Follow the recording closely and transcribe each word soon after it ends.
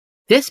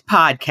This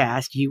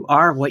podcast, You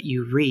Are What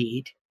You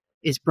Read,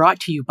 is brought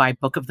to you by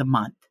Book of the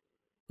Month.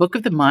 Book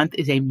of the Month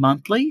is a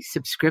monthly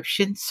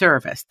subscription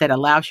service that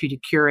allows you to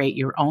curate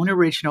your own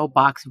original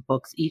box of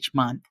books each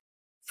month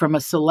from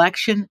a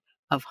selection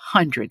of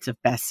hundreds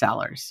of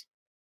bestsellers.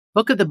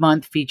 Book of the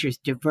Month features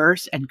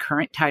diverse and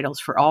current titles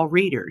for all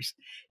readers,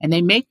 and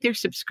they make their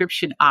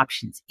subscription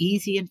options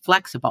easy and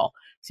flexible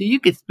so you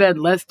can spend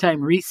less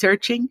time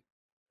researching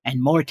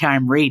and more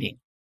time reading.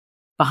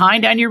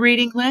 Behind on your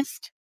reading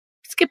list?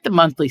 Skip the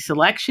monthly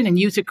selection and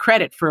use a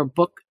credit for a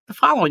book the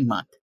following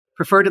month.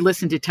 Prefer to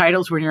listen to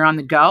titles when you're on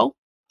the go?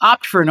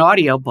 Opt for an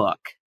audiobook.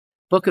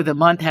 Book of the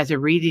Month has a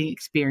reading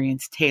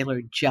experience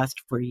tailored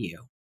just for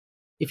you.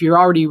 If you're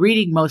already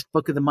reading most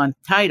Book of the Month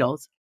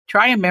titles,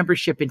 try a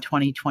membership in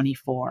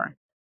 2024.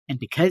 And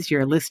because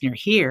you're a listener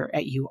here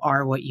at You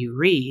Are What You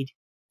Read,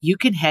 you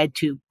can head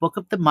to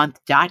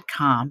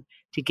bookofthemonth.com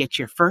to get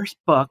your first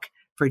book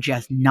for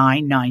just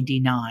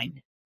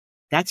 $9.99.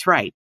 That's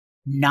right,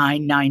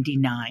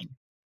 $9.99.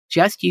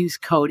 Just use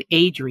code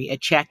ADRI at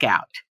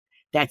checkout.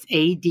 That's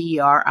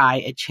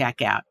ADRI at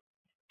checkout.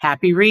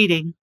 Happy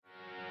reading.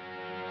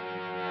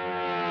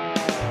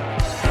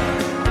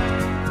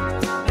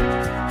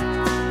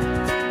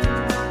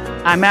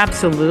 I'm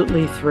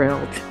absolutely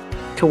thrilled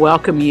to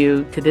welcome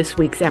you to this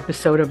week's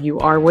episode of You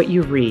Are What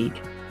You Read,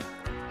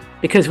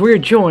 because we're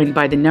joined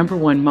by the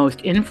 #1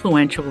 most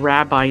influential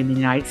rabbi in the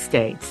United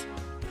States,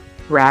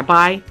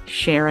 Rabbi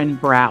Sharon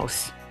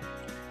Brous.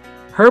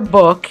 Her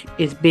book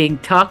is being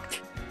tucked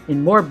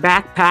in more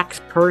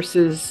backpacks,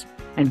 purses,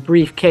 and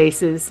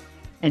briefcases,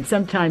 and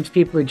sometimes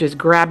people are just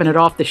grabbing it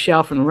off the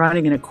shelf and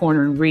running in a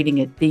corner and reading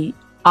it. The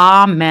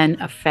Amen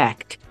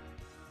Effect,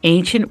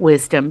 Ancient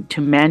Wisdom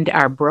to Mend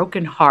Our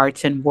Broken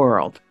Hearts and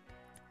World.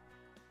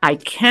 I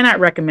cannot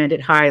recommend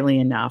it highly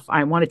enough.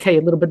 I want to tell you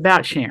a little bit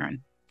about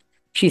Sharon.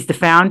 She's the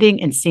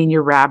founding and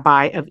senior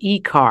rabbi of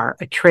ICAR,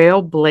 a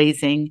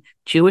trailblazing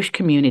Jewish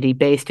community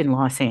based in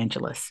Los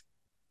Angeles.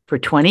 For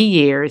 20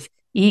 years,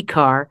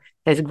 ICAR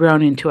has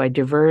grown into a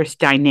diverse,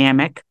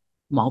 dynamic,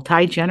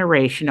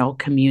 multi-generational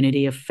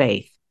community of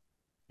faith.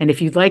 And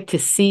if you'd like to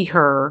see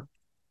her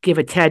give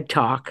a TED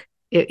Talk,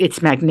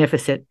 it's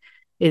magnificent.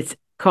 It's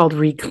called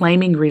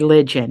Reclaiming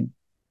Religion,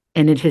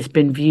 and it has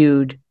been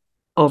viewed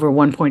over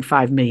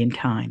 1.5 million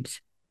times.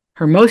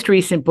 Her most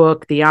recent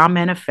book, The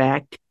Amen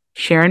Effect,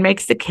 Sharon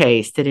makes the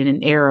case that in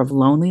an era of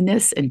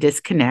loneliness and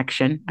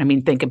disconnection, I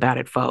mean, think about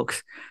it,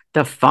 folks,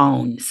 the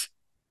phones.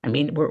 I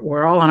mean,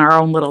 we're all on our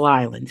own little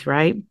islands,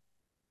 right?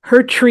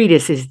 Her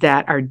treatise is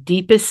that our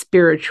deepest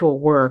spiritual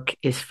work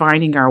is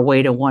finding our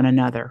way to one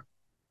another.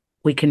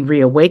 We can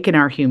reawaken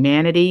our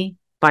humanity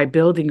by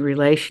building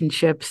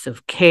relationships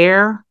of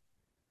care,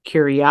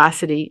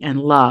 curiosity, and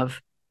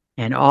love.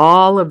 And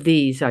all of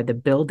these are the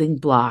building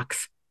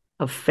blocks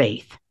of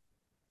faith.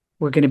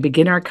 We're going to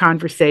begin our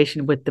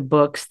conversation with the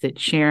books that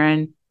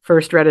Sharon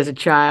first read as a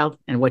child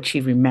and what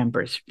she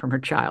remembers from her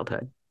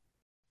childhood.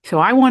 So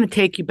I want to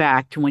take you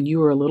back to when you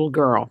were a little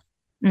girl.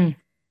 And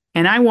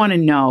I want to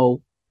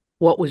know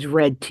what was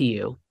read to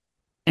you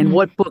and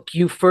what book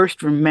you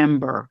first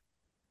remember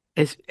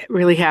as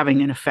really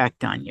having an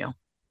effect on you.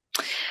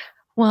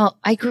 Well,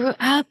 I grew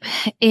up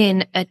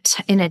in a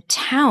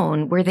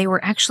town where they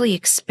were actually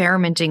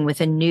experimenting with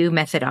a new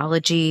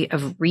methodology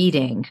of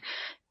reading,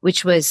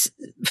 which was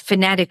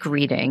phonetic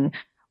reading,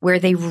 where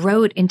they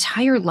wrote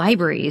entire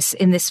libraries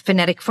in this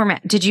phonetic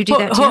format. Did you do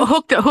that too?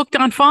 Hooked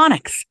on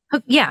phonics.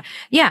 Yeah.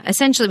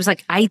 Essentially, it was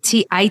like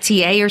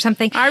ITA or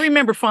something. I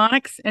remember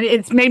phonics, and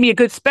it's made me a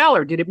good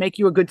speller. Did it make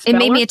you a good speller? It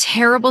made me a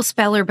terrible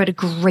speller, but a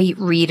great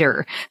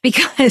reader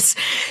because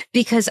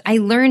I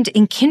learned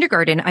in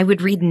kindergarten, I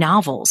would read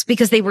novels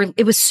because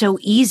it was so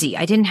easy.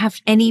 I didn't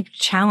have any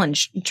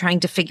challenge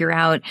trying to figure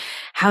out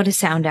how to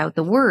sound out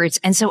the words.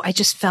 And so I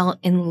just fell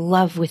in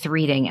love with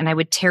reading, and I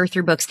would tear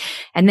through books.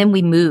 And then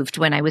we moved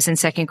when I was in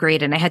second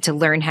grade, and I had to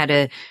learn how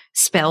to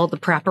spell the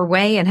proper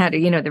way and how to,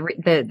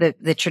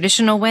 the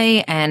traditional way.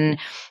 And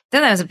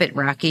then that was a bit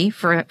rocky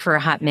for a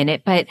hot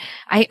minute, but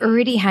I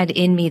already had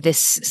in me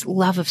this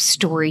love of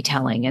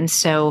storytelling. And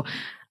so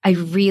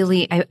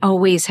I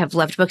always have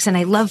loved books, and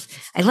I love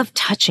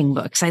touching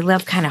books. I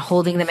love kind of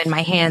holding them in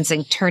my hands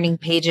and turning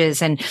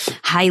pages and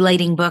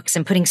highlighting books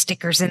and putting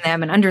stickers in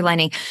them and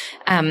underlining.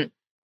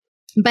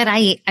 But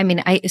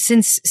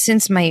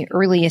since my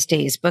earliest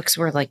days, books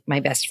were like my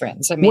best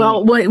friends. I mean,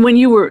 well, when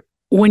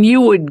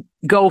you would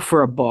go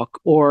for a book,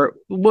 or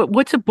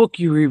what's a book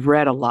you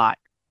reread a lot?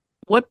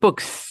 What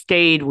book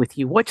stayed with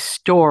you? What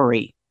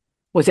story?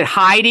 Was it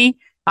Heidi?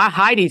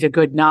 Heidi's a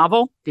good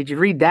novel. Did you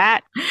read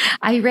that?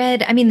 I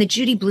read, the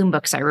Judy Blume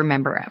books I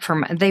remember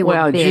they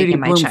were big Judy in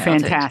my Blume,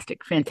 childhood.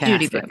 fantastic.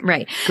 Judy Blume,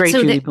 right. Great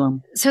Judy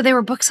Blume. So there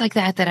were books like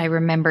that I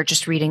remember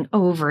just reading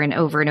over and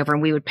over and over,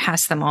 and we would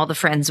pass them. All the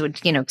friends would,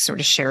 sort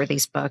of share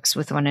these books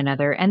with one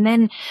another. And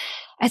then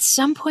at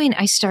some point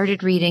I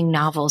started reading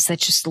novels that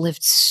just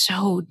lived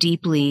so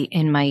deeply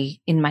in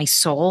my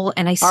soul.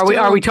 And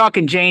Are we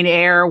talking Jane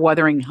Eyre,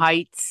 Wuthering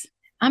Heights?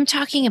 I'm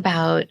talking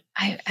about,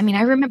 I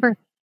remember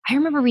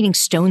reading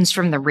Stones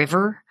from the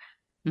River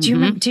Do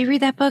you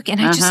read that book? And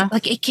I just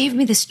like, it gave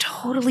me this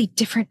totally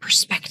different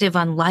perspective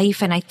on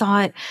life. And I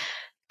thought,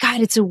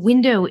 God, it's a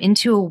window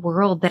into a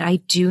world that I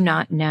do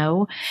not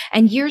know.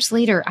 And years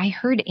later, I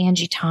heard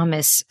Angie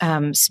Thomas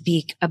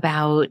speak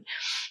about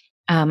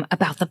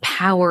the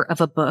power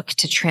of a book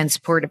to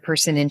transport a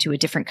person into a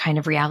different kind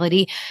of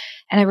reality.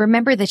 And I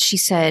remember that she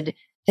said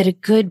that a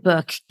good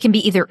book can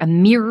be either a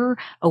mirror,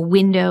 a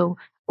window,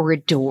 or a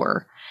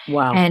door.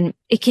 Wow. And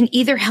it can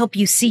either help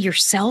you see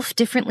yourself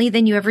differently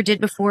than you ever did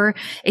before.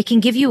 It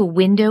can give you a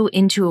window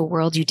into a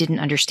world you didn't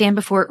understand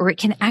before, or it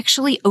can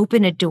actually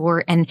open a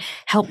door and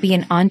help be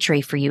an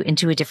entree for you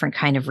into a different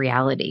kind of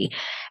reality.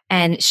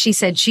 And she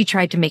said she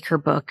tried to make her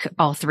book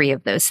all three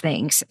of those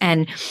things.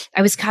 And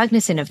I was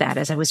cognizant of that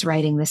as I was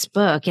writing this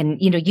book.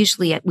 And, you know,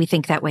 usually we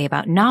think that way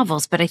about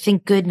novels, but I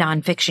think good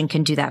nonfiction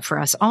can do that for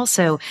us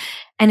also.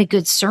 And a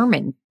good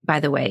sermon, by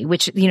the way,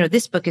 which, you know,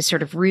 this book is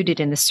sort of rooted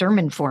in the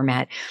sermon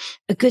format.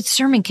 A good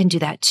sermon can do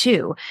that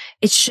too.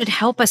 It should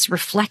help us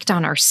reflect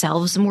on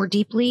ourselves more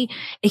deeply.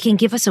 It can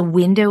give us a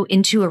window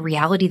into a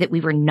reality that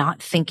we were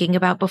not thinking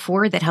about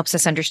before that helps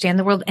us understand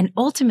the world. And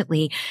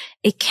ultimately,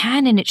 it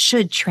can and it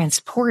should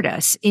transport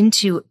us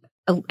into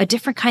a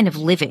different kind of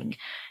living,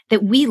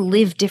 that we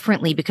live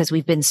differently because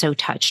we've been so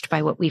touched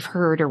by what we've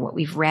heard or what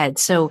we've read.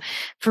 So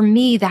for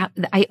me,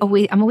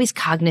 I'm always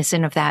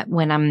cognizant of that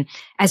when I'm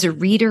as a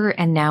reader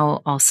and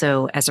now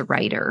also as a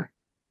writer.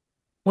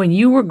 When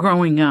you were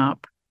growing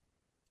up,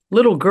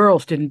 little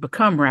girls didn't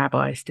become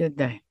rabbis, did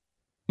they?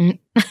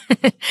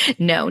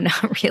 No,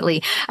 not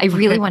really. I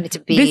really wanted to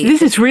be.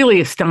 This is really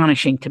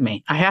astonishing to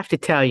me. I have to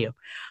tell you.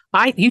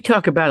 You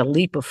talk about a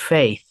leap of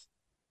faith.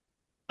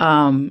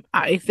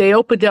 If they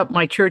opened up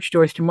my church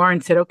doors tomorrow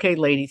and said, "Okay,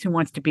 ladies, who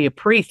wants to be a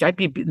priest?" I'd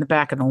be in the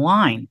back of the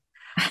line.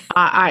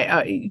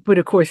 But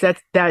of course,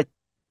 that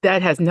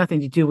has nothing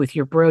to do with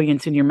your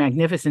brilliance and your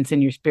magnificence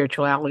and your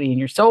spirituality and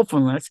your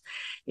soulfulness.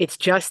 It's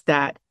just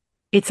that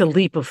it's a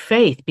leap of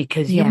faith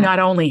because you not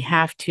only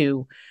have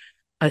to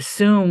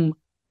assume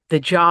the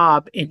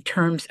job in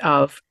terms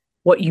of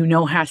what you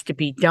know has to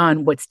be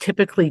done, what's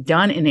typically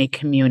done in a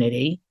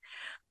community,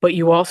 but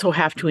you also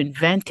have to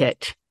invent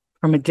it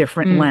from a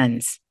different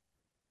lens.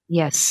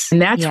 Yes.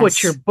 And that's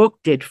what your book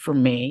did for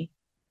me,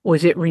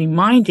 was it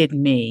reminded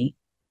me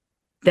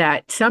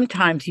that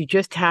sometimes you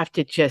just have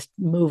to just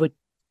move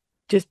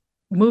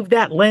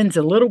that lens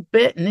a little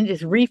bit and then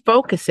just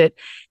refocus it,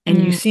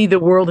 and you see the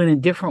world in a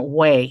different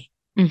way.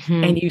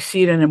 And you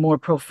see it in a more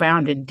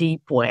profound and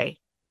deep way.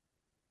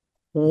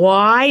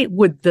 Why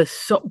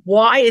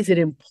is it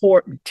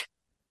important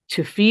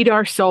to feed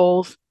our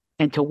souls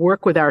and to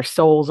work with our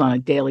souls on a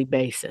daily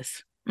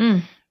basis?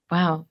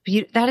 Wow.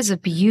 That is a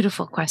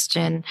beautiful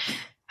question.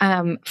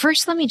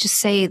 First, let me just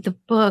say the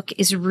book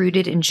is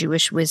rooted in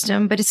Jewish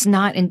wisdom, but it's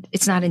not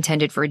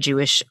intended for a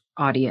Jewish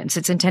audience.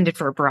 It's intended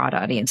for a broad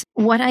audience.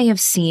 What I have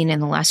seen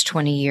in the last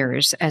 20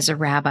 years as a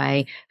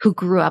rabbi who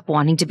grew up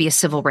wanting to be a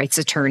civil rights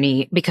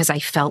attorney because I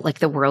felt like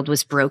the world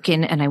was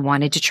broken and I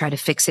wanted to try to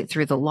fix it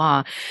through the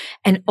law,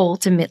 and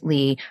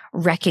ultimately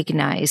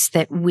recognize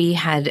that we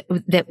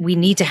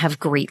need to have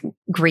great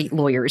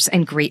lawyers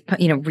and great,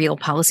 real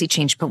policy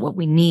change. But what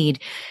we need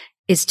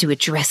is to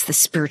address the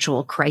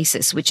spiritual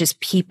crisis, which is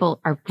people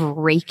are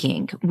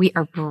breaking. We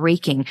are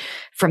breaking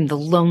from the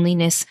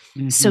loneliness,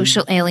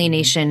 social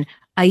alienation,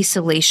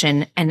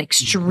 isolation, and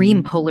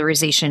extreme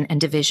polarization and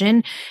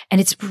division.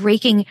 And it's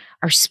breaking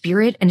our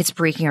spirit and it's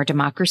breaking our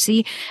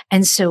democracy.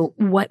 And so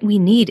what we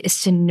need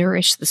is to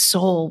nourish the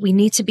soul. We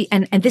need to be,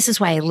 and this is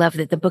why I love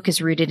that the book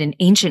is rooted in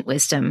ancient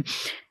wisdom.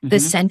 The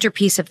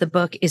centerpiece of the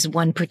book is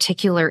one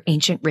particular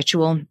ancient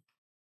ritual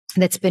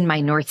that's been my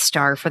North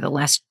Star for the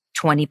last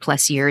 20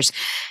 plus years,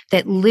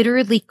 that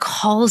literally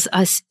calls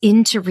us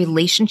into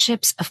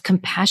relationships of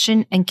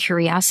compassion and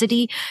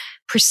curiosity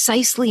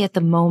precisely at the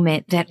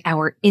moment that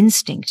our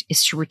instinct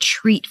is to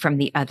retreat from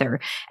the other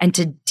and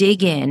to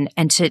dig in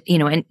and to,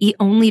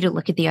 only to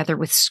look at the other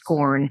with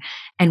scorn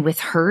and with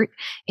hurt,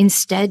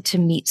 instead to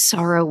meet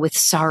sorrow with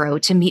sorrow,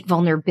 to meet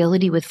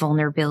vulnerability with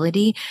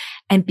vulnerability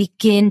and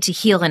begin to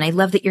heal. And I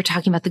love that you're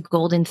talking about the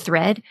golden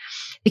thread,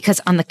 because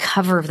on the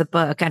cover of the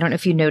book, I don't know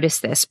if you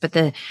noticed this, but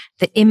the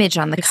image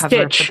on the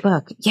cover of the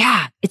book,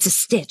 it's a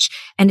stitch,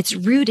 and it's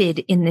rooted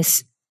in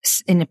this,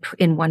 in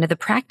one of the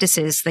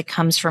practices that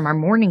comes from our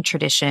mourning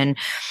tradition,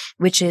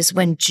 which is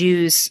when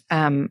Jews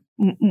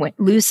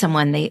lose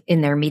someone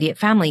in their immediate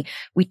family,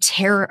 we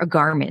tear a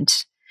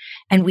garment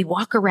and we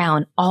walk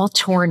around all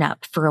torn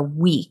up for a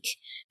week.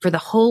 For the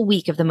whole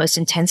week of the most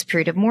intense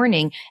period of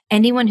mourning,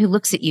 anyone who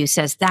looks at you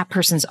says that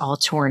person's all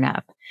torn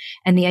up.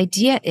 And the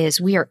idea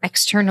is we are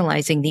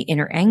externalizing the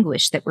inner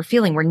anguish that we're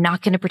feeling. We're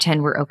not going to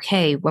pretend we're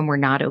okay when we're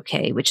not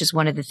okay, which is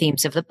one of the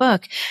themes of the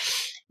book.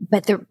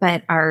 But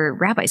our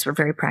rabbis were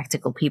very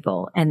practical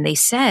people. And they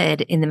said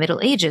in the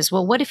Middle Ages,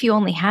 well, what if you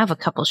only have a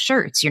couple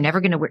shirts? You're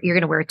going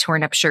to wear a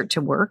torn up shirt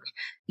to work,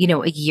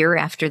 a year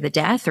after the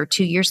death or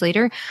 2 years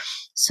later.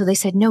 So they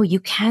said, no,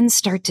 you can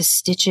start to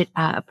stitch it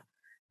up,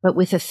 but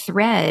with a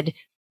thread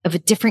of a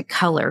different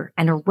color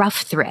and a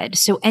rough thread.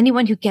 So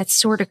anyone who gets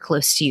sort of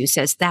close to you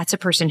says that's a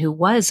person who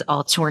was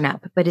all torn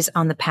up, but is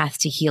on the path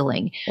to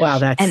healing. Wow,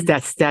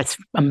 that's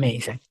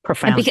amazing,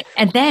 profound.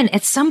 And then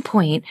at some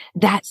point,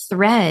 that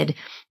thread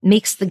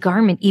makes the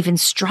garment even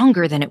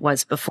stronger than it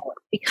was before,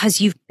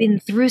 because you've been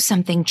through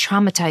something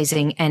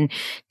traumatizing and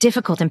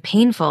difficult and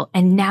painful,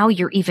 and now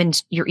you're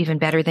even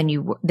better than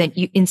you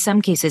in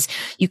some cases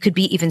you could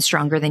be even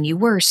stronger than you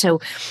were. So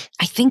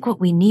I think what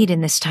we need in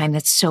this time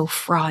that's so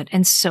fraught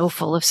and so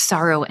full of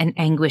sorrow and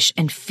anguish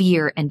and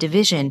fear and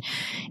division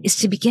is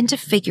to begin to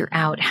figure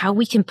out how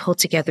we can pull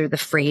together the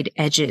frayed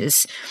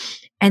edges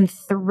and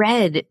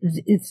thread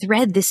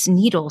this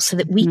needle so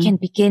that we can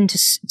begin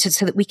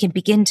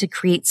to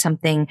create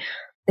something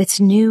that's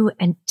new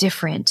and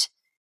different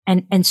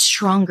and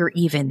stronger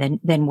even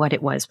than what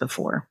it was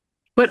before.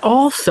 But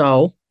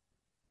also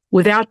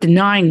without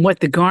denying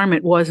what the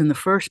garment was in the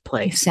first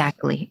place.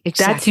 Exactly.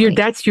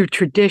 That's your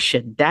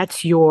tradition.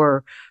 That's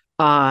your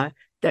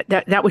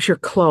that was your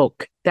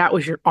cloak. That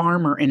was your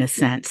armor in a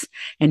sense.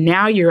 And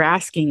now you're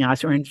asking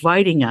us or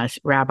inviting us,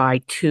 Rabbi,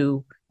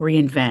 to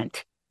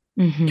reinvent.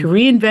 To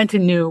reinvent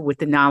anew with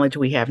the knowledge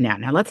we have now.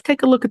 Now, let's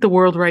take a look at the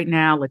world right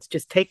now. Let's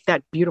just take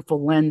that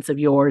beautiful lens of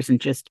yours and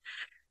just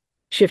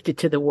shift it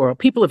to the world.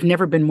 People have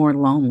never been more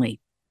lonely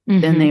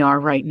than they are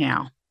right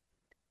now.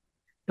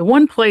 The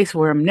one place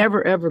where I'm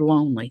never, ever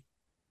lonely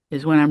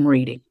is when I'm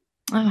reading.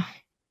 Oh.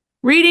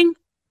 Reading,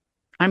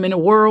 I'm in a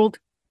world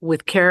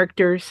with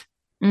characters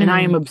and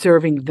I am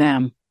observing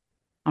them.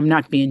 I'm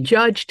not being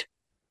judged.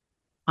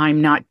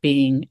 I'm not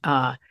being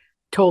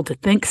told to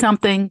think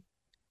something.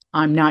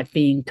 I'm not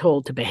being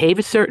told to behave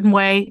a certain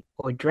way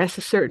or dress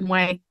a certain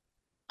way.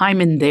 I'm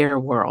in their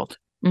world.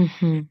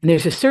 And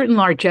there's a certain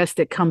largesse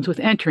that comes with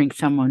entering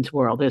someone's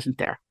world, isn't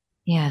there?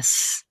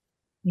 Yes.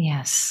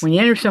 Yes. When you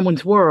enter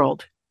someone's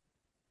world,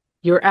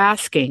 you're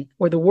asking,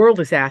 or the world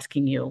is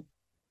asking you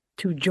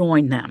to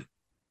join them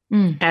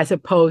as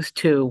opposed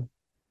to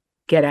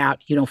get out,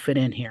 you don't fit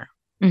in here.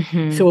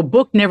 So a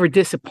book never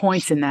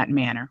disappoints in that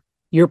manner.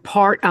 You're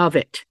part of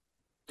it.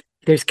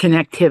 There's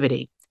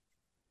connectivity.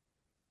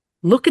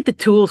 Look at the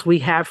tools we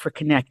have for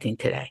connecting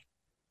today.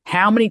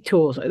 How many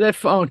tools? That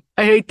phone.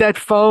 I hate that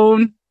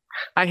phone.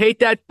 I hate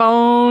that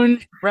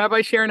phone.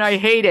 Rabbi Sharon, I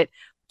hate it,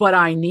 but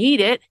I need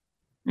it.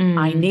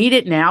 I need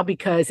it now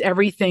because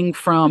everything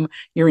from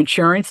your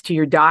insurance to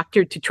your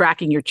doctor to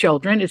tracking your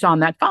children is on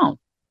that phone,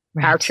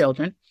 our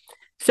children.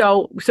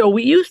 So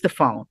we use the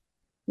phone.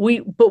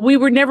 But we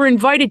were never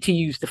invited to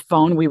use the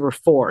phone. We were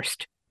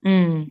forced.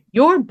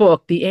 Your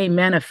book, The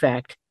Amen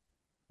Effect,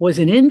 was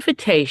an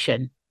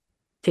invitation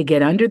to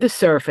get under the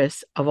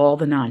surface of all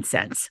the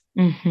nonsense.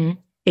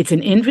 It's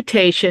an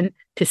invitation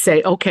to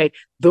say, okay,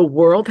 the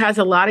world has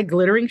a lot of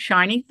glittering,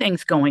 shining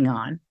things going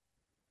on,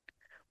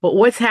 but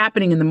what's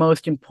happening in the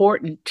most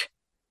important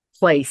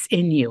place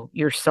in you,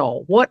 your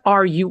soul? What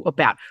are you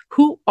about?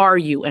 Who are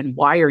you and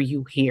why are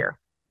you here?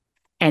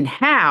 And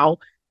how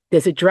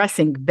does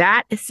addressing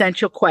that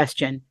essential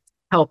question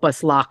help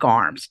us lock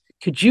arms?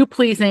 Could you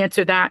please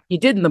answer that? You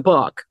did in the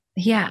book.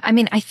 Yeah. I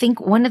mean, I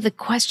think one of the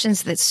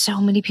questions that so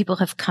many people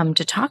have come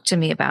to talk to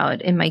me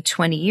about in my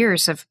 20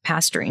 years of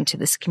pastoring to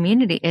this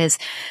community is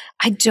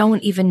I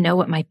don't even know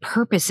what my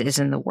purpose is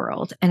in the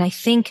world. And I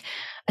think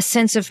a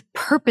sense of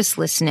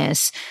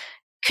purposelessness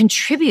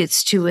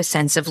contributes to a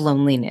sense of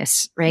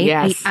loneliness, right?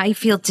 Yes. I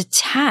feel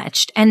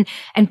detached. And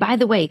by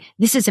the way,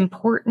 this is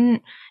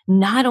important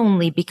not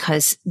only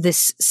because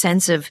this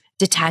sense of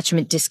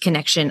detachment,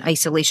 disconnection,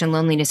 isolation,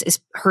 loneliness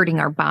is hurting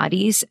our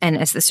bodies. And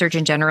as the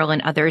Surgeon General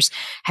and others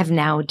have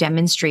now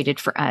demonstrated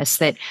for us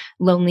that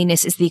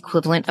loneliness is the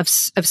equivalent of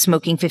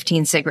smoking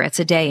 15 cigarettes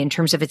a day in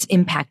terms of its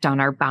impact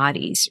on our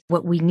bodies.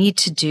 What we need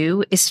to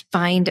do is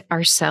find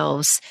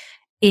ourselves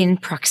in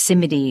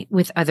proximity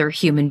with other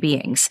human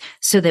beings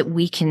so that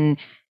we can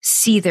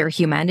see their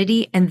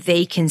humanity and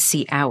they can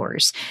see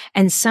ours.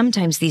 And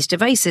sometimes these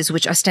devices,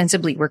 which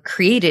ostensibly were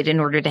created in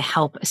order to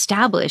help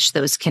establish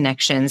those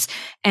connections,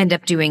 end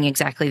up doing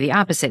exactly the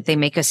opposite. They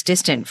make us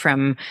distant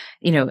from,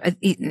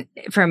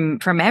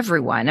 from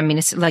everyone. I mean,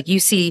 it's like you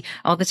see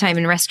all the time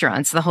in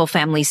restaurants, the whole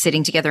family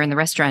sitting together in the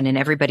restaurant and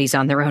everybody's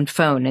on their own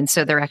phone. And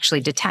so they're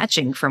actually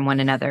detaching from one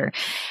another.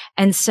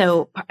 And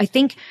so I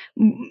think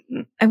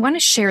I want to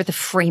share the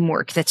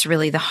framework that's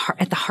really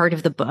at the heart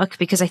of the book,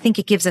 because I think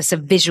it gives us a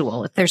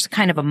visual. There's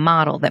kind of a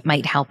model that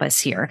might help us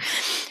here.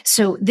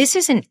 So this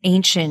is an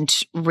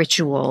ancient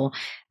ritual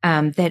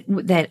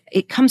that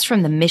it comes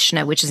from the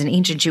Mishnah, which is an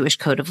ancient Jewish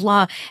code of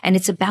law, and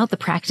it's about the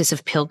practice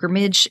of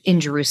pilgrimage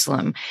in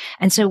Jerusalem.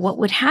 And so what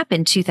would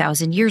happen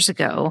 2,000 years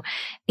ago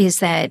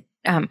is that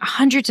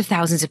hundreds of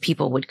thousands of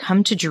people would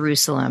come to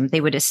Jerusalem.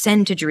 They would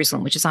ascend to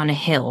Jerusalem, which is on a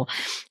hill,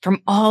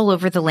 from all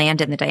over the land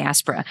and the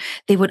diaspora.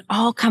 They would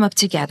all come up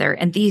together,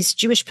 and these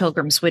Jewish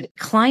pilgrims would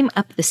climb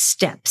up the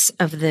steps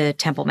of the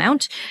Temple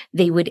Mount.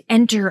 They would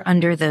enter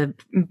under the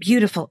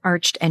beautiful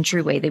arched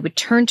entryway. They would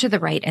turn to the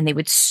right, and they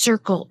would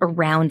circle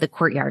around the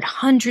courtyard.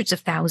 Hundreds of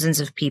thousands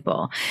of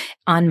people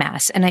en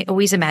masse. And I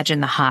always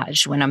imagine the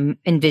Hajj when I'm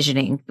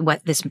envisioning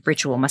what this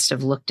ritual must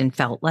have looked and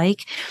felt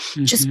like,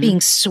 just being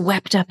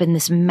swept up in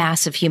this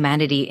massive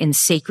humanity in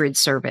sacred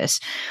service.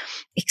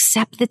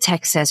 Except the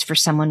text says for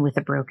someone with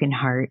a broken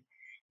heart,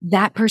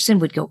 that person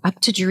would go up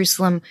to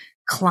Jerusalem,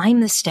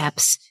 climb the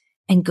steps,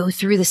 and go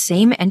through the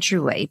same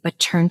entryway, but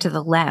turn to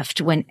the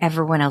left when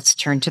everyone else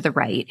turned to the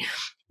right.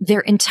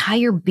 Their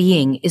entire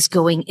being is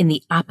going in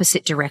the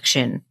opposite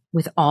direction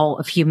with all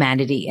of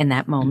humanity in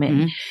that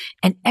moment.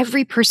 And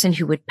every person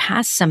who would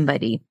pass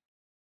somebody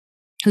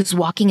who's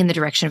walking in the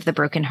direction of the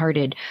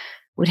brokenhearted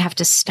would have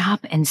to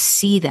stop and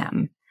see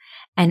them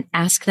and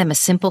ask them a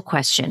simple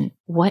question.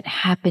 What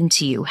happened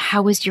to you?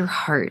 How is your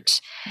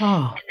heart?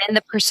 And then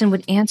the person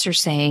would answer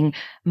saying,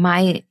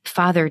 my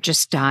father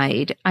just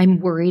died. I'm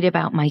worried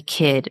about my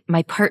kid.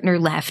 My partner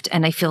left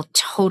and I feel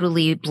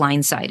totally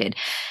blindsided.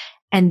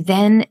 And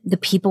then the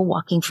people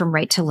walking from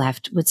right to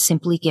left would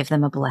simply give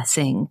them a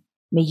blessing.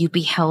 May you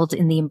be held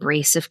in the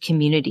embrace of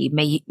community.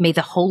 May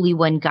the Holy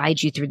One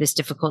guide you through this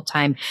difficult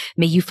time.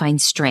 May you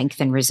find strength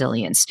and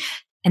resilience.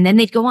 And then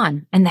they'd go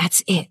on, and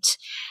that's it.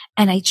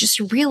 And I just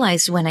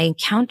realized when I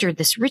encountered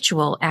this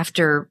ritual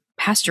after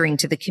pastoring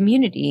to the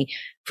community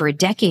for a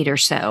decade or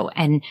so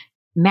and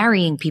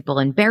marrying people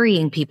and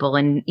burying people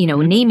and,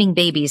 naming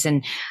babies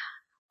and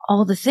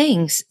all the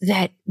things,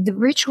 that the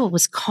ritual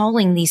was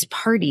calling these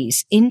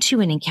parties into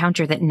an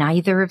encounter that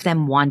neither of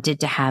them wanted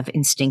to have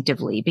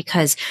instinctively,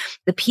 because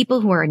the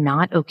people who are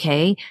not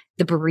okay,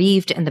 the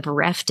bereaved and the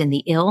bereft and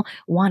the ill,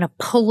 want to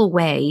pull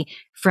away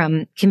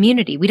from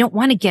community. We don't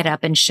want to get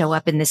up and show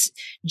up in this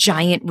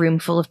giant room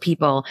full of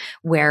people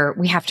where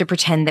we have to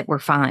pretend that we're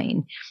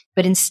fine.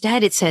 But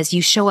instead it says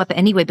you show up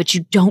anyway, but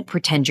you don't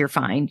pretend you're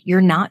fine.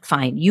 You're not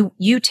fine.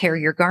 You tear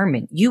your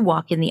garment. You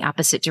walk in the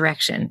opposite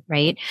direction,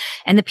 right?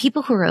 And the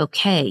people who are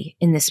okay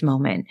in this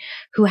moment,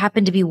 who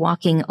happen to be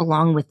walking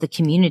along with the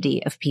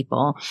community of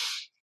people,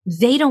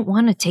 they don't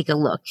want to take a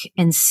look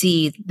and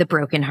see the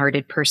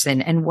brokenhearted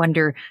person and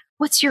wonder,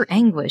 what's your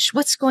anguish?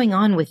 What's going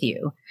on with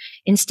you?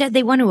 Instead,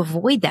 they want to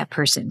avoid that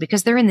person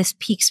because they're in this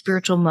peak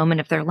spiritual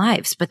moment of their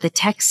lives. But the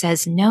text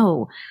says,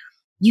 no,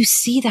 you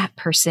see that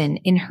person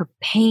in her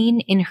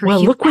pain, in her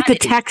humanity. Look what the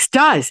text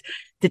does.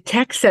 The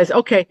text says,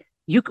 okay,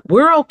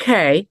 we're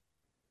okay,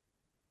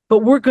 but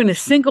we're going to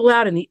single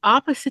out in the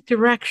opposite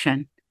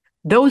direction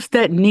those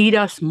that need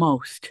us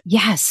most.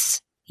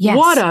 Yes.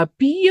 What a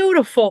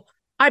beautiful,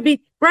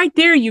 right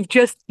there,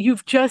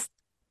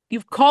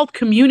 you've called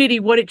community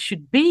what it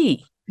should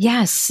be.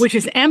 Yes. Which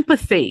is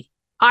empathy.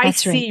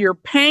 That's see your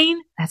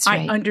pain. That's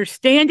right. I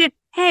understand it.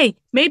 Hey,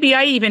 maybe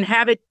I even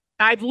have it.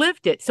 I've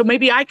lived it. So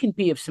maybe I can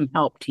be of some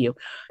help to you.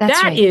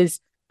 That's right.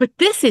 But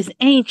this is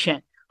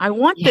ancient. I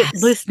want the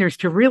listeners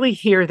to really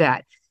hear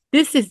that.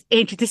 This is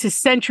ancient. This is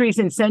centuries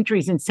and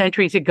centuries and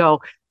centuries ago.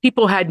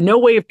 People had no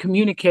way of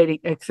communicating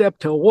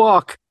except to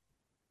walk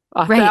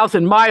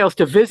 1,000 miles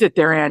to visit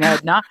their Aunt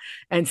Edna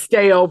and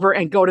stay over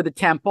and go to the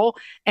temple.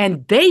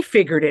 And they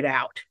figured it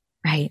out.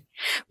 Right.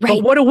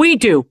 But what do we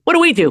do?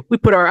 We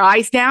put our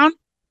eyes down.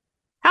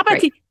 How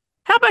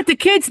about the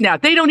kids now?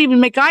 They don't even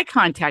make eye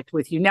contact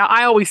with you. Now,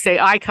 I always say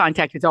eye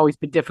contact has always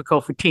been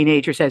difficult for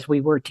teenagers, as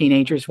we were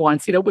teenagers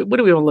once. What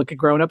do we want to look at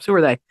grown-ups? Who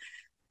are they?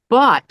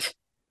 But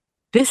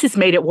this has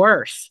made it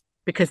worse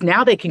because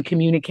now they can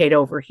communicate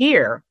over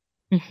here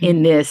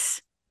in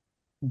this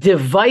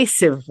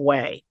divisive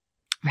way.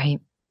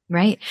 Right.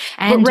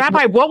 And but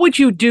Rabbi, what would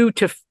you do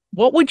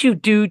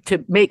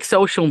to make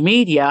social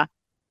media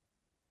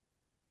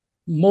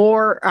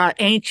more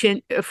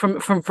ancient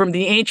from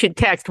the ancient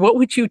text? What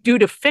would you do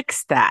to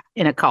fix that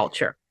in a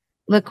culture?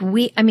 Look,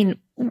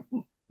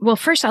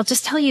 first I'll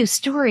just tell you a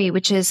story,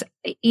 which is,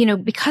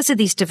 because of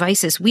these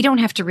devices, we don't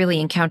have to really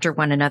encounter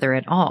one another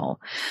at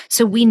all.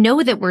 So we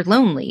know that we're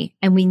lonely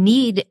and we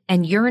need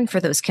and yearn for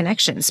those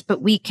connections,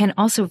 but we can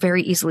also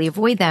very easily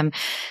avoid them.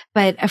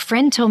 But a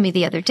friend told me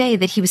the other day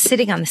that he was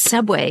sitting on the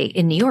subway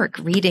in New York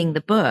reading the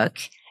book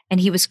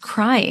and he was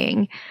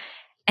crying.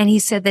 And he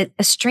said that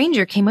a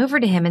stranger came over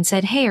to him and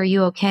said, "Hey, are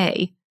you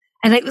okay?"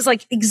 And it was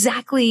like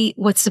exactly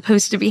what's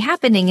supposed to be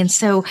happening. And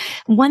so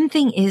one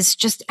thing is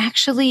just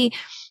actually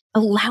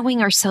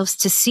allowing ourselves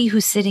to see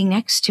who's sitting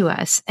next to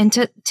us and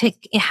to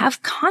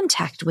have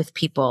contact with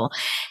people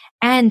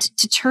and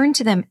to turn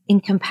to them in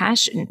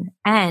compassion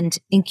and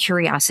in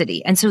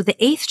curiosity. And so the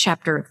 8th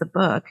chapter of the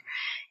book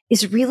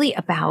is really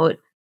about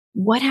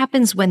what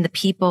happens when the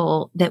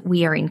people that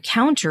we are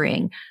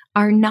encountering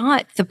are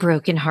not the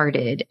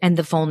brokenhearted and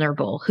the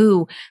vulnerable,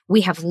 who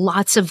we have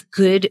lots of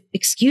good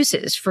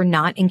excuses for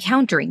not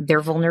encountering.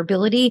 Their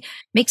vulnerability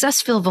makes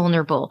us feel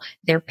vulnerable.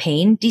 Their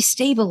pain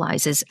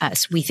destabilizes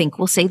us. We think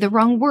we'll say the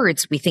wrong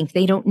words. We think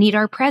they don't need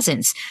our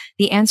presence.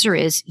 The answer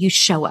is you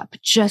show up.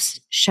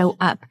 Just show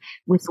up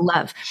with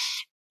love.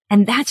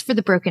 And that's for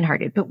the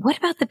brokenhearted. But what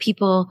about the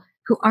people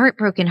who aren't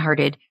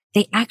brokenhearted?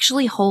 They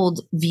actually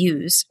hold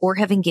views or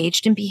have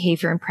engaged in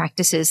behavior and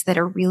practices that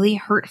are really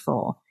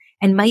hurtful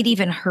and might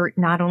even hurt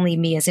not only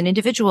me as an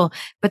individual,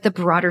 but the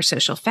broader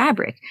social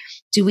fabric.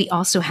 Do we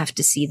also have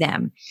to see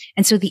them?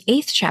 And so the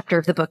 8th chapter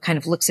of the book kind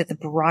of looks at the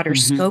broader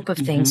scope of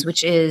things,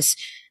 which is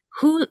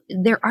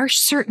there are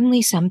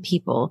certainly some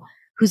people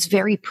whose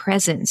very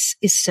presence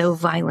is so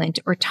violent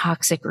or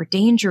toxic or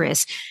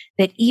dangerous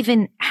that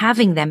even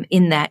having them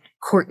in that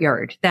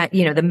courtyard, that,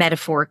 the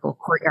metaphorical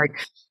courtyard,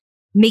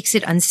 makes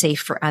it unsafe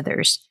for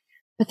others.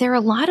 But there are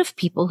a lot of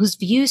people whose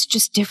views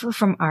just differ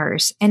from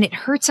ours, and it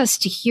hurts us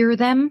to hear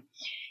them.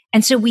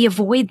 And so we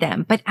avoid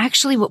them. But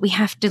actually what we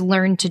have to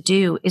learn to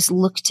do is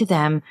look to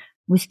them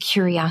with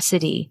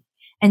curiosity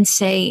and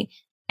say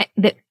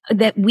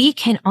that we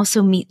can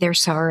also meet their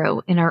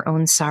sorrow in our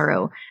own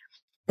sorrow,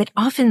 that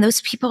often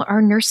those people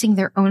are nursing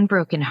their own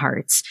broken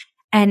hearts.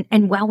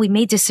 And while we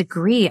may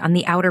disagree on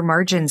the outer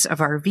margins of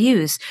our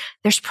views,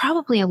 there's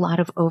probably a lot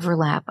of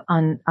overlap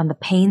on the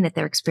pain that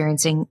they're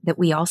experiencing that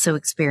we also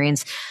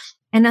experience,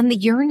 and on the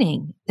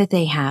yearning that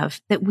they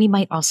have that we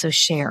might also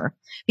share.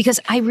 Because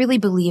I really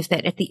believe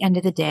that at the end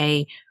of the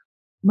day,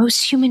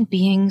 most human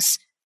beings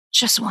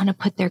just want to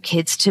put their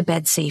kids to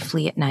bed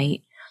safely at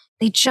night.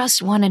 They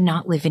just want to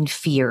not live in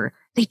fear.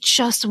 They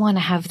just want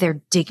to have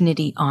their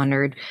dignity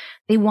honored.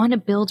 They want to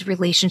build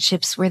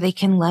relationships where they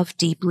can love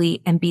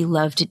deeply and be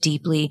loved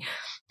deeply.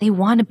 They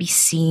want to be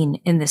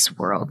seen in this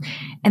world.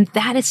 And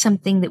that is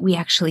something that we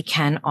actually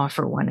can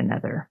offer one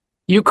another.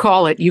 You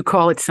call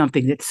it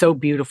something that's so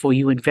beautiful.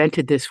 You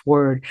invented this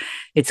word.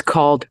 It's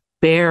called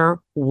bear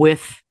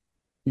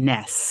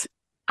withness.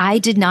 I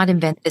did not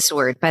invent this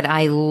word, but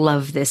I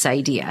love this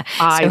idea.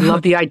 I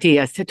love the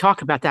idea to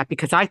talk about that,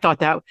 because I thought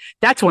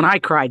that's when I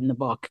cried in the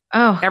book.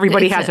 Oh,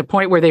 everybody has a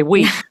point where they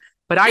weep,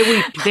 but I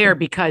weep there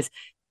because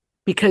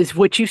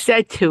what you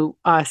said to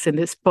us in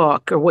this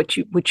book, or what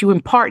you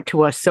impart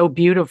to us so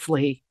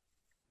beautifully,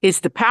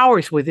 is the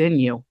powers within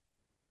you.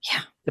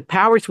 Yeah. The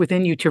powers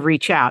within you to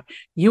reach out.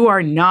 You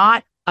are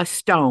not a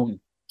stone.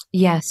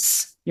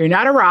 Yes. You're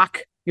not a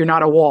rock. You're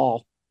not a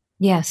wall.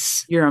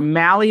 Yes. You're a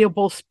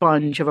malleable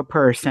sponge of a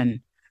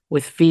person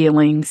with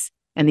feelings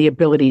and the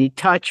ability to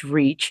touch,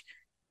 reach,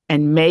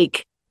 and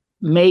make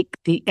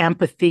the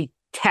empathy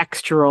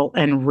textural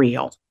and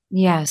real.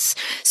 Yes.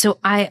 So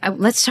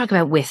let's talk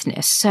about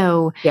withness.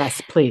 So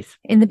yes, please.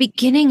 In the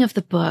beginning of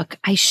the book,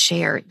 I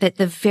share that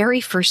the very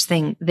first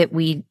thing that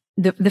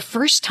the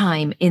first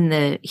time in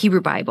the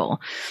Hebrew Bible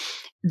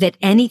that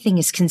anything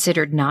is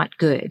considered not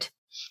good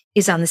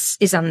is on the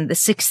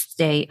 6th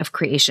day of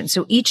creation.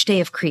 So each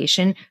day of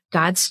creation,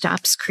 God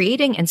stops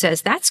creating and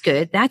says, that's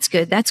good, that's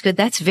good, that's good,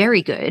 that's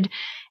very good.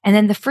 And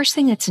then the first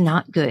thing that's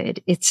not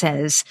good, it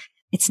says,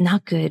 it's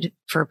not good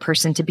for a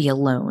person to be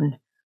alone,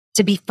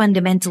 to be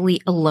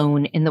fundamentally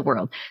alone in the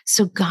world.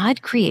 So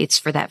God creates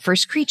for that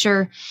first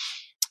creature,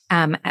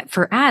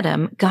 for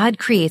Adam, God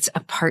creates a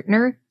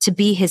partner to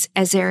be his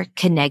ezer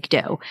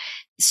kenegdo,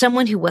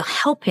 someone who will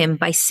help him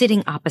by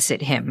sitting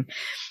opposite him.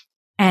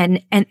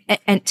 And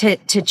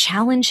to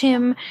challenge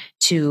him,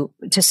 to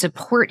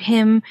support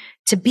him,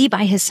 to be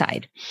by his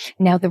side.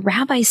 Now, the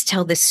rabbis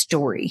tell this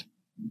story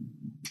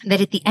that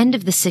at the end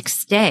of the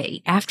 6th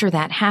day, after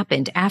that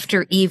happened,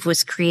 after Eve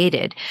was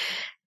created,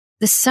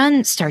 the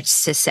sun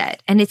starts to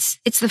set, and it's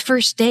the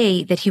first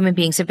day that human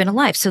beings have been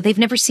alive. So they've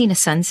never seen a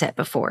sunset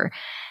before.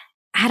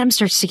 Adam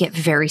starts to get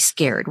very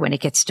scared when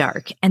it gets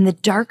dark, and the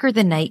darker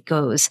the night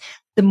goes,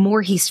 the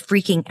more he's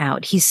freaking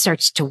out. He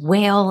starts to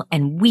wail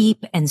and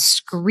weep and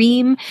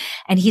scream.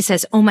 And he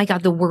says, oh my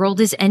God, the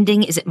world is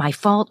ending. Is it my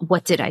fault?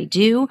 What did I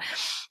do?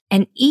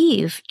 And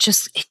Eve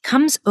just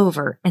comes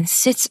over and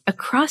sits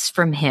across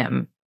from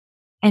him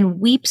and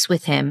weeps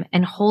with him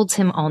and holds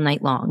him all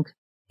night long.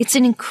 It's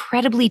an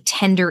incredibly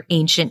tender,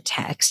 ancient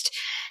text.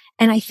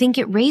 And I think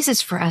it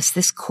raises for us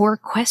this core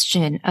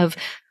question of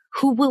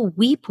who will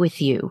weep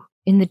with you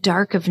in the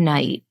dark of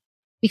night?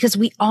 Because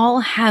we all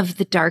have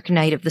the dark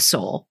night of the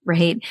soul,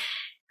 right?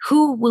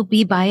 Who will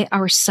be by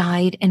our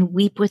side and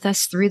weep with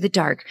us through the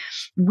dark?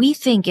 We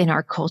think in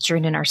our culture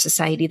and in our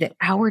society that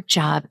our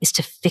job is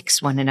to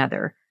fix one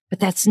another,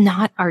 but that's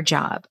not our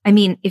job. I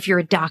mean, if you're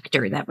a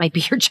doctor, that might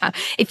be your job.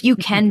 If you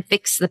can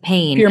fix the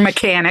pain. If you're a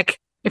mechanic.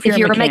 If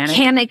you're a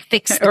mechanic,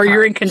 fix the or car.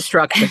 You're in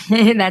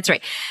construction. That's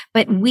right.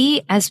 But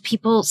we as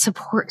people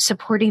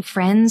supporting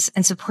friends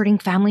and supporting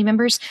family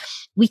members,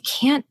 we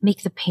can't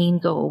make the pain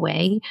go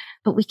away,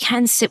 but we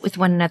can sit with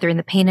one another in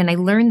the pain. And I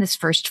learned this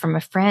first from a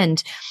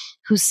friend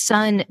whose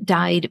son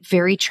died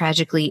very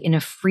tragically in a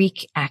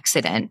freak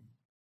accident.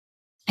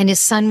 And his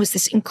son was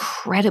this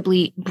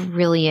incredibly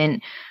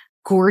brilliant,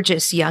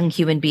 gorgeous young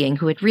human being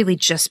who had really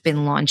just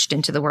been launched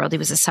into the world. He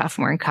was a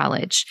sophomore in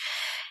college.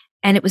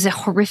 And it was a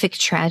horrific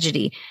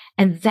tragedy.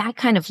 And that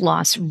kind of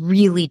loss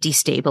really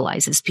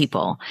destabilizes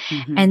people.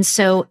 Mm-hmm. And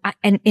so,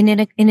 and in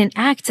an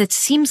act that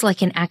seems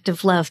like an act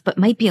of love, but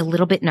might be a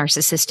little bit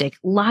narcissistic,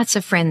 lots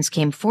of friends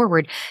came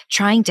forward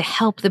trying to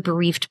help the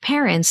bereaved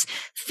parents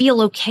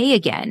feel okay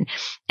again.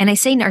 And I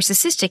say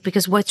narcissistic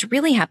because what's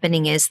really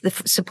happening is the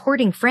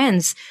supporting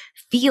friends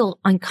feel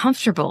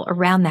uncomfortable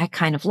around that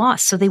kind of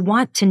loss. So they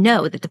want to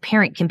know that the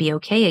parent can be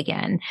okay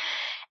again.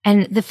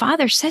 And the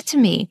father said to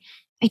me,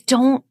 I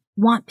don't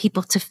want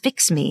people to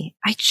fix me.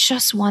 I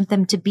just want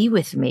them to be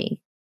with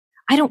me.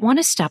 I don't want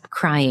to stop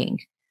crying.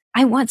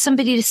 I want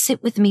somebody to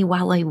sit with me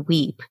while I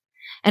weep.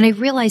 And I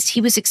realized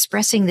he was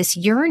expressing this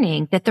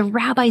yearning that the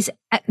rabbis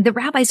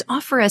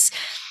offer us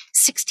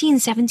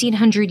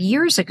 1700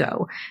 years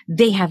ago.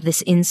 They have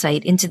this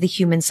insight into the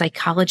human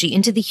psychology,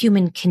 into the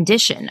human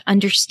condition,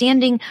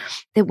 understanding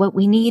that what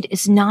we need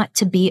is not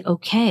to be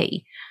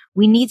okay.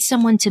 We need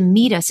someone to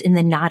meet us in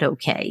the not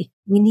okay.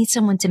 We need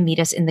someone to meet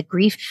us in the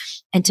grief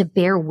and to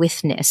bear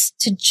witness,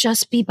 to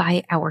just be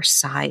by our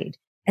side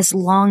as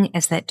long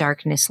as that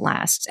darkness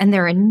lasts. And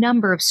there are a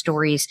number of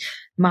stories,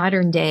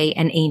 modern day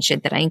and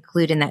ancient, that I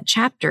include in that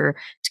chapter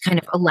to kind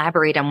of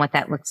elaborate on what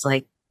that looks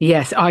like.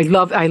 Yes, I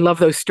love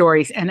those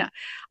stories. And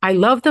I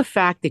love the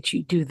fact that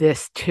you do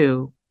this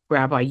too,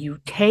 Rabbi. You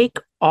take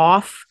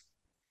off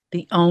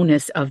the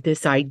onus of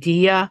this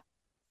idea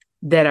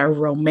that a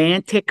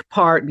romantic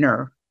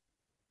partner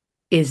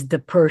is the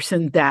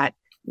person that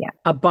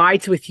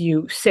abides with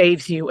you,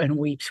 saves you, and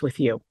weeps with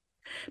you.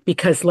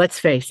 Because let's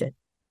face it,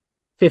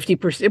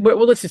 50%,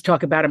 well, let's just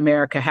talk about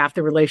America. Half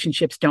the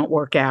relationships don't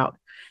work out.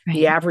 Right.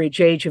 The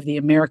average age of the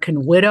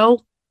American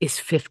widow is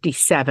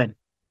 57.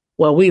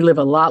 Well, we live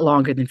a lot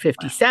longer than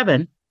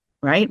 57,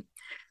 right?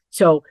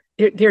 So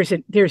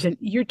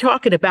you're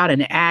talking about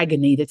an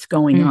agony that's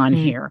going on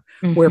here,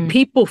 where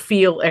people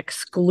feel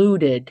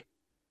excluded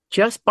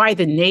just by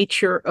the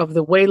nature of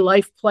the way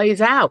life plays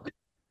out.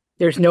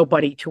 There's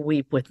nobody to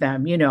weep with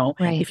them,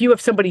 Right. If you have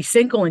somebody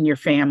single in your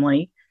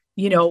family,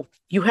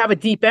 you have a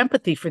deep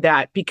empathy for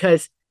that,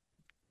 because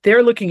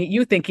they're looking at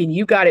you thinking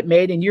you got it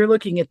made, and you're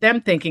looking at them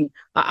thinking,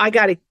 I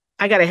got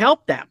to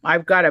help them.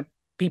 I've got to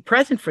be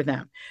present for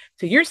them.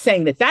 So you're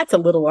saying that that's a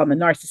little on the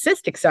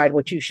narcissistic side.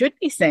 What you should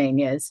be saying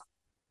is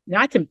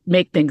not to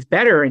make things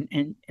better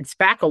and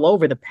spackle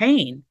over the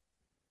pain,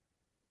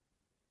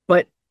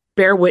 but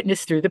bear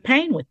witness through the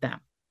pain with them.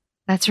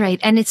 That's right.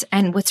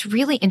 And what's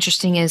really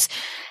interesting is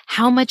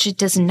how much it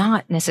does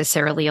not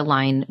necessarily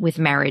align with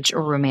marriage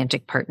or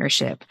romantic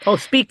partnership. Oh,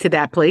 speak to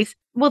that, please.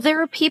 Well,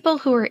 there are people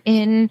who are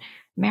in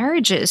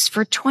marriages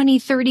for 20,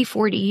 30,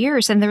 40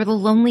 years, and they're the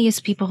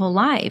loneliest people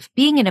alive.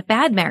 Being in a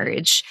bad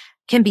marriage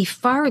can be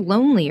far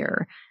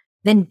lonelier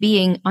than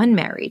being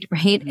unmarried,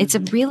 right? Mm-hmm. It's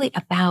really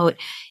about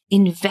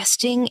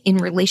investing in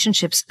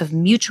relationships of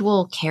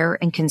mutual care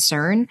and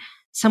concern,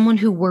 someone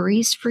who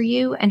worries for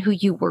you and who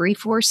you worry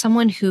for,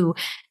 someone who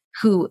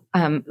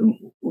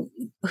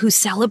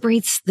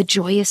celebrates the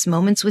joyous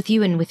moments with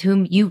you and with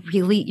whom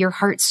your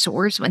heart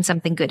soars when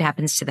something good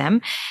happens to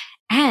them,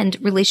 and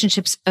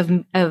relationships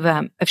of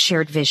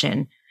shared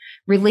vision,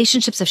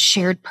 relationships of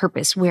shared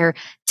purpose, where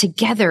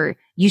together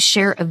you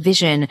share a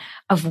vision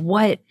of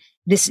what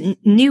this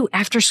new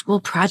after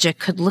school project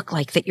could look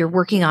like that you're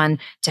working on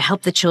to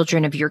help the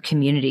children of your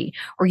community,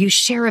 or you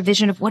share a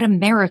vision of what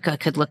America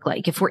could look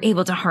like if we're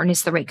able to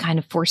harness the right kind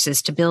of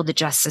forces to build a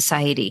just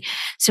society.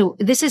 So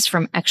this is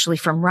from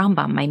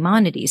Rambam,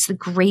 Maimonides, the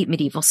great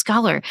medieval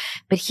scholar,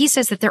 but he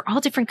says that there are all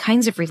different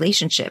kinds of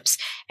relationships,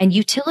 and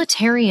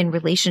utilitarian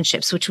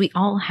relationships, which we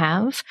all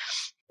have.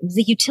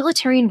 The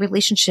utilitarian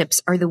relationships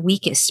are the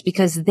weakest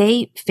because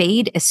they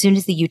fade as soon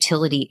as the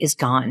utility is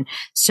gone.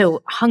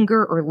 So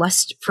hunger or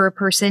lust for a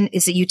person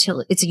is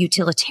it's a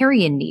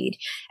utilitarian need.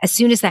 As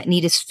soon as that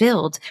need is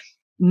filled,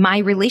 my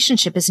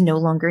relationship is no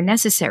longer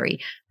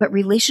necessary. But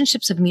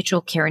relationships of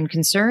mutual care and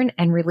concern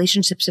and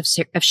relationships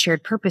of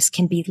shared purpose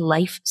can be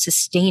life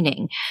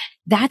sustaining.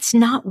 That's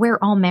not where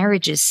all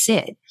marriages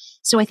sit.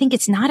 So I think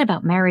it's not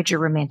about marriage or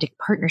romantic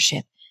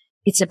partnership.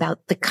 It's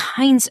about the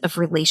kinds of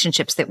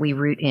relationships that we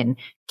root in.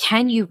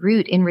 Can you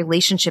root in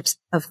relationships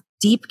of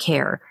deep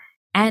care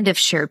and of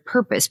shared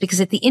purpose?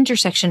 Because at the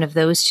intersection of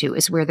those two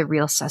is where the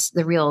real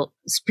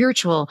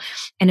spiritual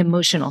and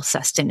emotional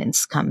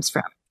sustenance comes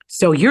from.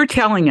 So you're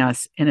telling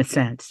us, in a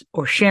sense,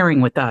 or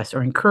sharing with us,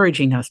 or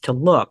encouraging us to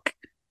look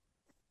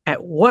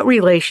at what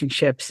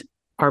relationships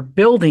are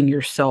building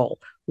your soul.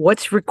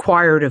 What's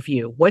required of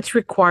you? What's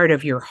required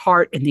of your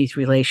heart in these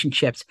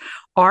relationships?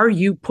 Are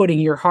you putting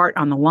your heart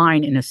on the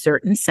line in a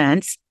certain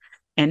sense?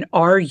 And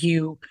are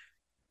you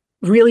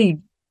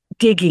really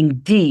digging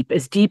deep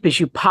as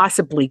you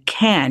possibly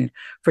can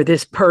for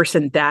this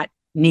person that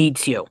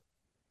needs you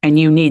and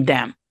you need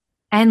them?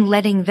 And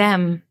letting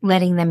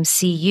them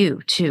see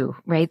you too,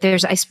 right?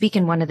 I speak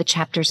in one of the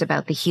chapters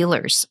about the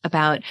healers,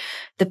 about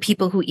the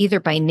people who either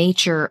by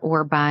nature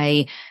or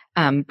by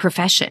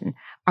profession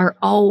are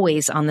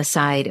always on the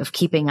side of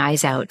keeping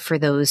eyes out for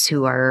those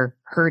who are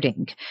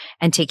hurting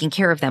and taking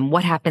care of them.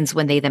 What happens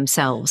when they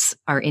themselves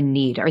are in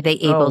need? Are they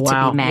able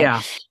to be met?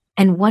 Yeah.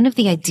 And one of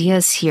the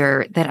ideas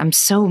here that I'm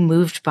so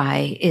moved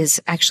by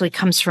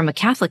comes from a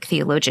Catholic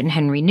theologian,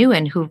 Henry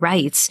Nouwen, who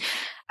writes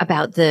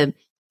about the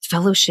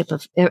fellowship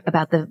of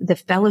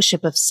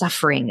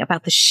suffering,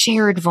 about the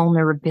shared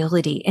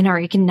vulnerability and our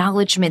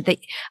acknowledgement that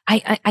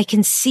I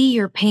can see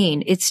your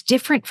pain. It's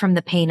different from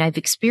the pain I've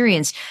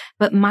experienced,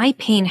 but my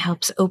pain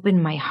helps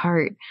open my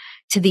heart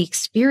to the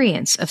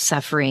experience of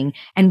suffering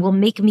and will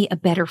make me a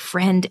better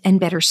friend and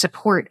better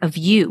support of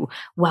you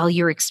while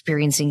you're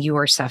experiencing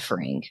your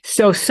suffering.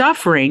 So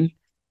suffering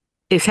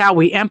is how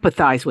we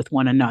empathize with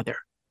one another.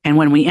 And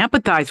when we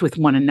empathize with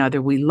one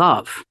another, we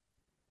love.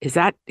 Is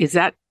that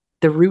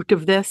the root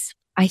of this?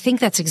 I think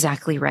that's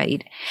exactly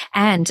right.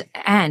 And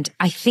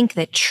I think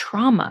that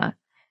trauma,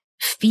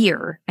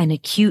 fear, and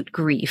acute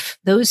grief,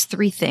 those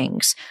three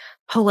things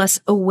pull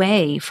us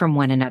away from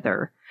one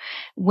another,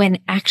 when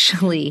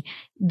actually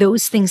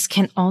those things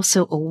can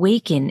also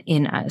awaken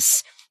in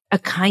us a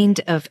kind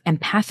of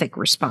empathic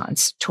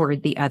response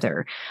toward the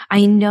other.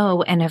 I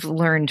know and have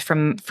learned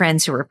from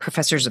friends who are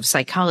professors of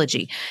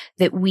psychology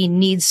that we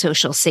need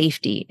social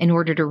safety in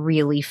order to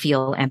really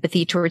feel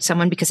empathy towards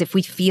someone, because if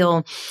we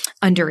feel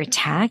under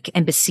attack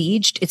and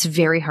besieged, it's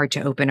very hard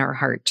to open our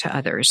heart to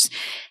others.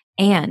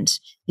 And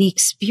the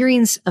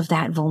experience of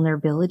that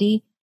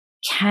vulnerability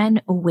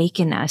can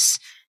awaken us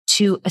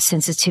to a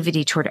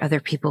sensitivity toward other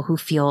people who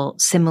feel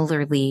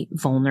similarly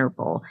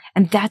vulnerable.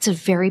 And that's a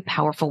very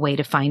powerful way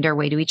to find our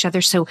way to each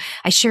other. So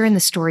I share in the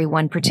story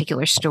one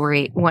particular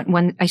story.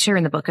 I share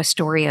in the book a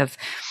story of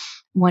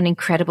one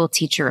incredible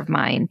teacher of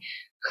mine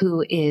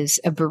who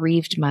is a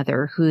bereaved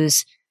mother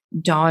whose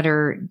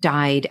daughter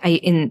died.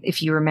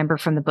 If you remember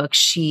from the book,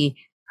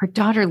 her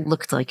daughter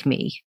looked like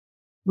me.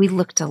 We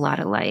looked a lot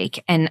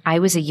alike. And I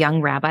was a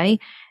young rabbi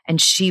and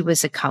she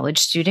was a college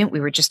student. We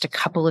were just a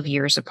couple of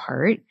years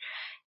apart.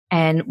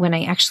 And when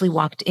I actually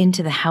walked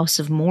into the house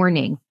of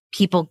mourning,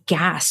 people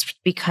gasped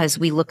because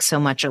we look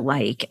so much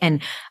alike.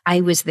 And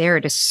I was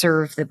there to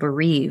serve the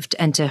bereaved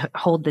and to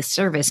hold this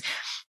service.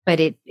 But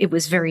it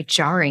was very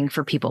jarring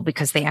for people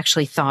because they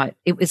actually thought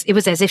it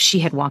was as if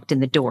she had walked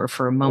in the door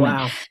for a moment.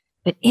 Wow.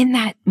 But in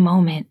that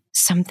moment,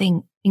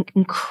 something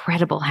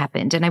incredible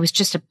happened. And I was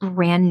just a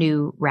brand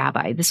new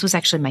rabbi. This was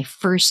actually my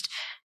first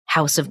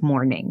house of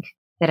mourning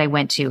that I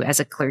went to as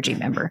a clergy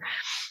member.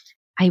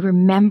 I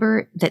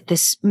remember that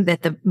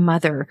the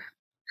mother,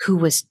 who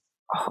was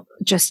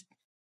just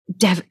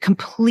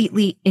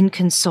completely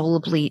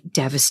inconsolably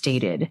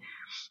devastated,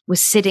 was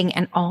sitting,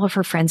 and all of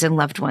her friends and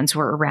loved ones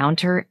were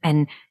around her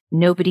and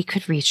nobody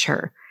could reach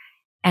her.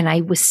 And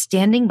I was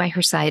standing by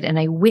her side and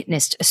I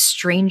witnessed a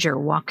stranger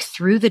walk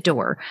through the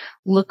door,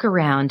 look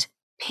around,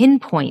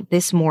 pinpoint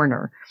this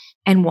mourner,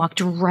 and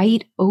walked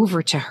right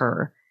over to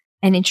her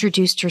and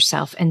introduced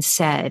herself and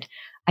said,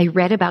 "I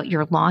read about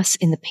your loss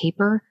in the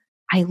paper.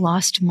 I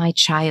lost my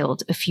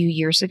child a few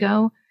years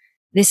ago.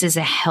 This is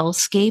a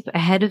hellscape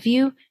ahead of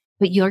you,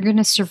 but you're going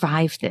to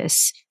survive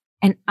this.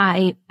 And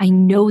I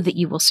know that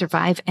you will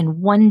survive.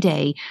 And one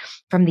day,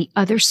 from the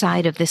other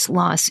side of this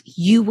loss,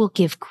 you will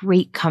give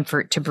great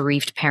comfort to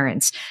bereaved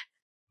parents."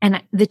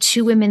 And the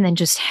two women then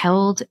just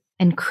held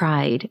and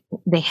cried.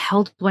 They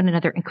held one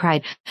another and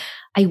cried.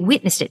 I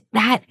witnessed it.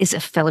 That is a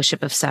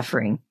fellowship of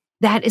suffering.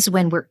 That is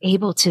when we're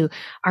able to,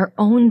 our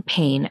own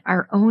pain,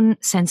 our own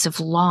sense of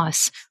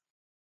loss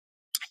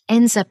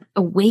ends up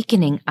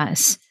awakening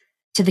us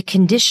to the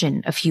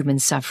condition of human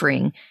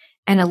suffering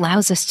and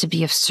allows us to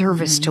be of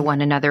service to one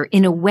another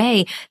in a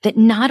way that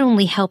not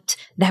only helped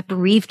that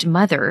bereaved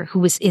mother who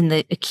was in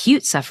the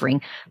acute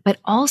suffering, but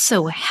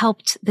also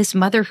helped this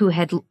mother who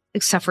had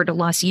suffered a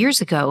loss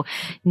years ago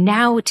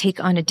now take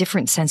on a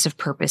different sense of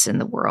purpose in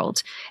the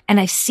world.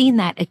 And I've seen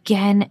that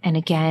again and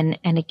again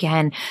and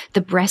again. The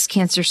breast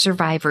cancer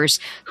survivors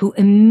who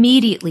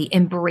immediately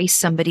embrace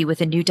somebody with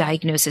a new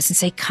diagnosis and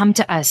say, "Come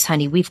to us,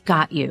 honey, we've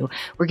got you.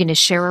 We're going to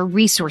share our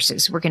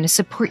resources. We're going to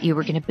support you.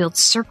 We're going to build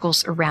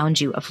circles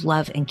around you of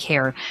love and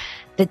care."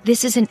 That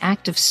this is an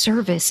act of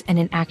service and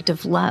an act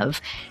of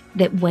love.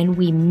 That when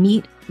we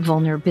meet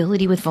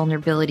vulnerability with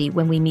vulnerability,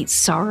 when we meet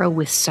sorrow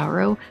with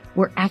sorrow,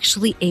 we're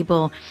actually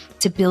able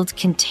to build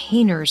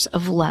containers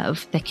of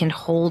love that can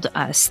hold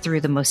us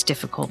through the most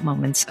difficult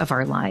moments of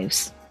our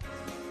lives.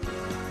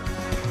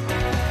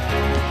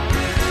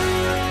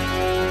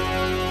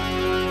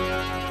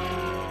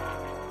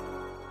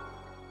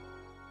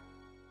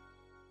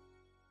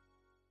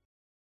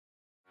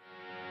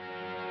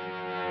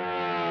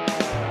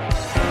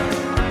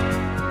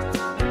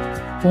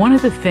 One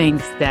of the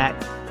things that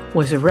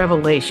was a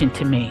revelation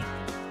to me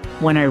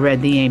when I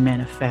read The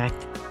Amen Effect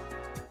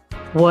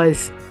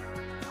was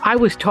I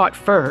was taught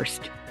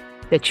first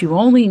that you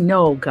only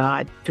know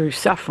God through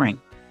suffering.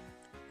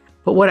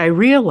 But what I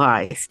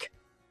realized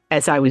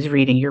as I was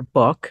reading your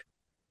book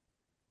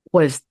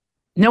was,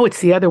 no,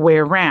 it's the other way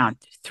around.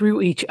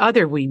 Through each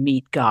other, we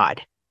meet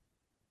God.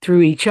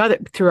 Through each other,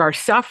 through our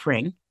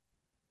suffering,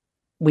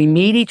 we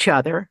meet each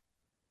other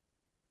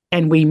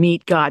and we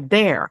meet God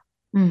there.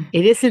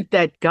 It isn't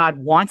that God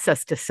wants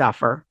us to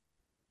suffer.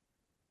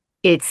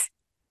 It's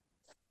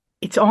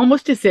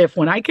almost as if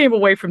when I came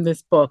away from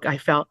this book, I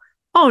felt,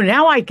 Oh,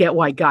 now I get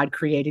why God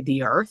created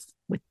the earth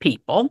with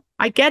people.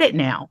 I get it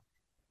now.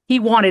 He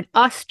wanted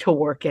us to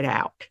work it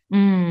out.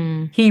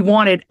 Mm. He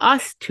wanted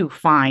us to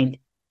find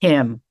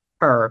him,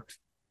 her,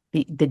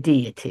 the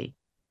deity.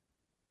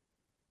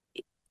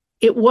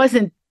 It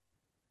wasn't,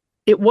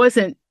 it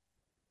wasn't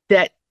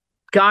that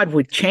God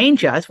would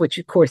change us, which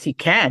of course he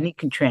can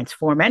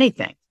transform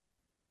anything.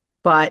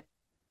 But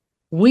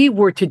we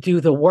were to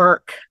do the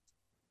work.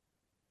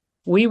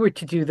 We were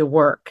to do the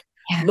work.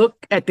 Yeah.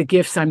 Look at the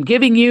gifts I'm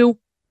giving you.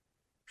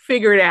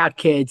 Figure it out,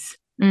 kids.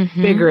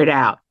 Mm-hmm. Figure it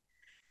out.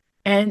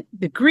 And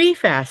the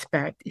grief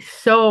aspect is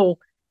so,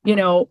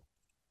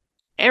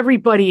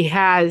 everybody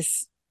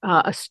has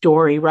a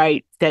story,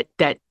 right?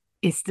 That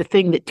is the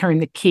thing that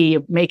turned the key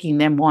of making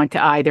them want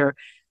to either,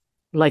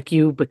 like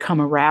you, become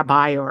a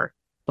rabbi or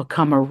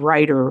become a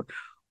writer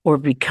or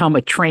become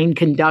a train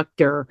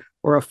conductor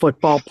or a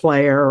football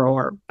player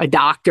or a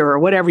doctor or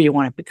whatever you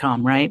want to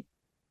become, right?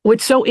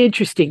 What's so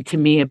interesting to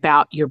me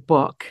about your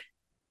book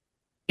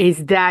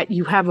is that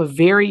you have a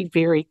very,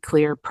 very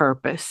clear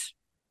purpose.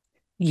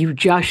 You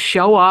just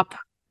show up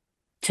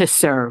to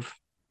serve.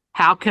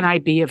 How can I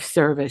be of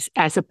service?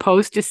 As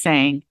opposed to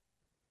saying,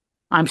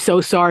 I'm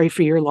so sorry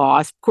for your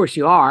loss. Of course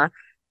you are.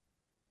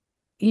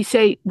 You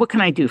say, what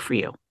can I do for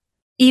you?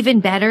 Even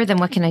better than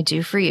what can I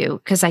do for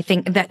you? Because I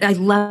think that I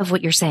love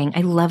what you're saying.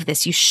 I love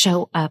this. You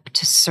show up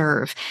to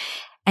serve.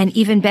 And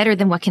even better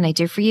than what can I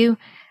do for you?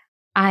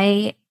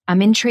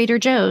 I'm in Trader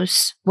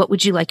Joe's. What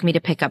would you like me to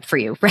pick up for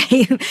you?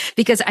 Right?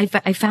 Because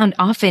I found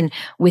often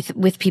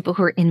with people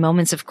who are in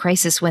moments of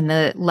crisis, when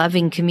the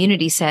loving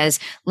community says,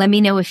 let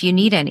me know if you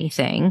need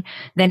anything,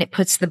 then it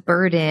puts the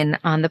burden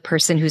on the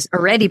person who's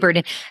already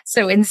burdened.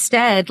 So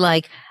instead,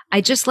 like, I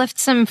just left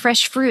some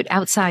fresh fruit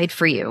outside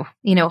for you.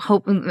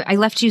 I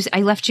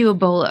left you a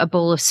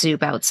bowl of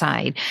soup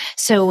outside.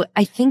 So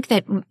I think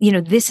that,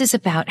 this is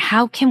about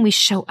how can we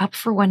show up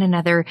for one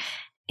another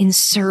in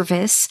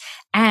service,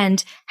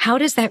 and how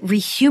does that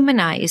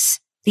rehumanize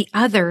the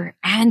other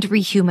and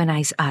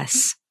rehumanize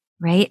us,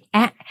 right?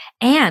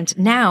 And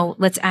now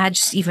let's add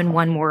just even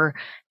one more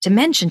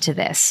dimension to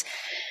this.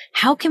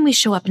 How can we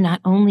show up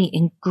not only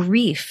in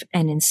grief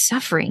and in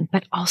suffering,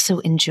 but also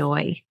in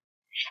joy?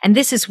 And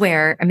this is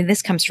where,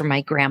 this comes from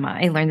my grandma.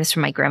 I learned this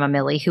from my grandma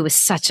Millie, who was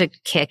such a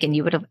kick, and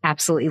you would have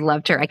absolutely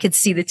loved her. I could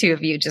see the two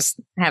of you just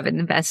having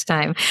the best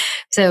time.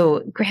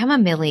 So Grandma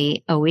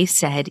Millie always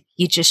said,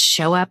 you just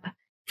show up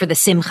for the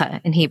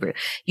simcha in Hebrew.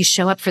 You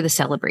show up for the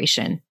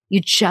celebration.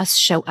 You just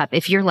show up.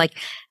 If you're like,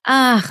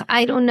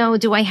 I don't know,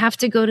 do I have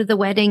to go to the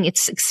wedding?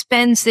 It's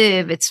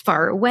expensive. It's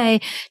far away.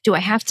 Do I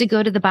have to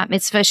go to the bat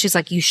mitzvah? She's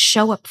like, you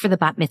show up for the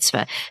bat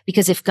mitzvah,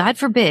 because if God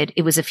forbid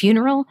it was a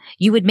funeral,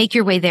 you would make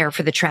your way there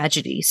for the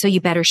tragedy. So you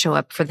better show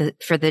up for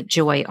the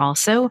joy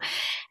also.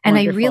 And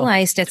wonderful. I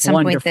realized at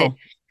some point that,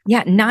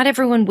 not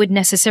everyone would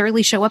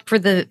necessarily show up for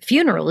the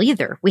funeral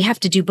either. We have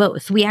to do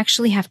both. We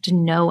actually have to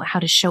know how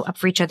to show up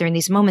for each other in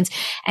these moments.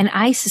 And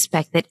I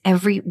suspect that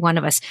every one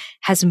of us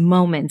has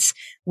moments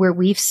where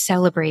we've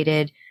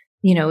celebrated,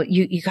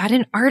 you got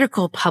an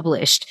article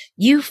published,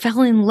 you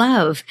fell in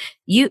love,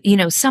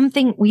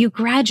 something, you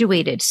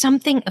graduated,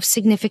 something of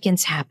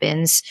significance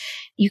happens,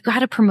 you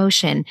got a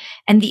promotion,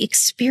 and the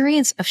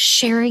experience of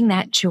sharing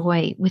that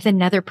joy with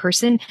another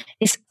person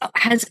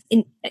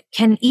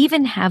can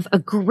even have a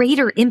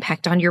greater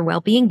impact on your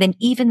well-being than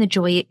even the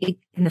joy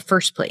in the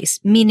first place.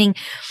 Meaning,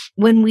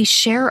 when we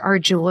share our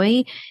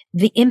joy,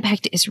 the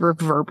impact is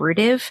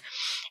reverberative,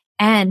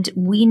 and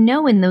we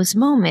know in those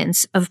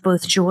moments of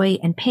both joy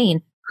and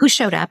pain who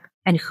showed up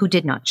and who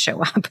did not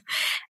show up.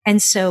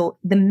 And so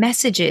the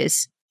message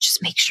is,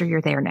 just make sure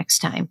you're there next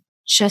time.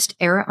 Just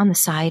err on the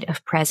side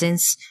of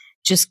presence.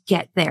 Just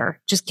get there.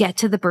 Just get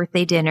to the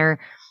birthday dinner,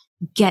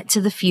 get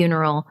to the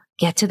funeral,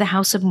 get to the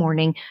house of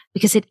mourning,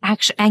 because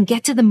and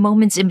get to the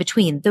moments in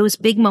between. Those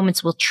big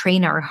moments will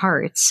train our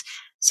hearts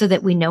so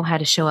that we know how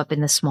to show up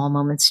in the small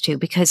moments too,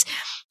 because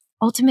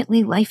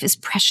ultimately life is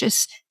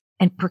precious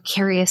and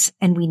precarious,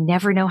 and we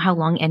never know how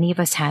long any of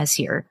us has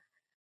here.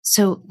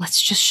 So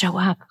let's just show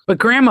up. But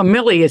Grandma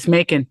Millie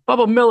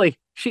Bubba Millie,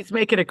 she's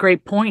making a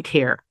great point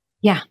here.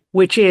 Yeah.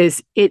 Which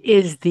is, it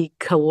is the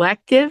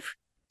collective,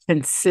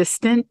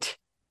 consistent,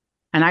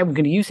 and I'm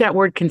going to use that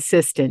word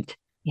consistent,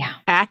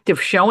 act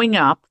of showing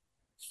up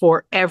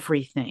for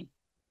everything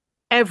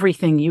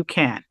you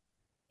can.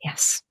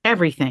 Yes.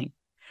 Everything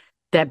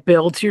that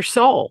builds your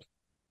soul.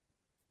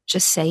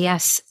 Just say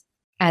yes,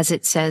 as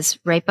it says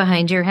right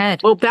behind your head.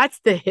 Well, that's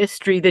the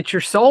history that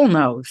your soul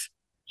knows.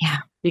 Yeah.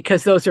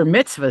 Because those are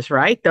mitzvahs,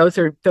 right? Those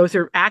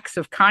are acts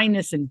of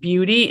kindness and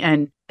beauty,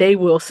 and they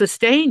will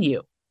sustain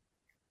you.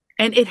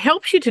 And it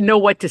helps you to know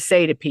what to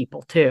say to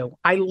people too.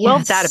 I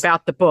love that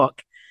about the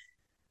book.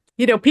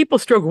 People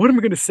struggle. What am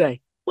I going to say?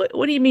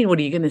 What do you mean? What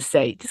are you going to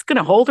say? Just going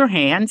to hold her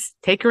hands,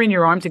 take her in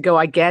your arms and go,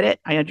 I get it.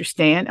 I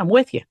understand. I'm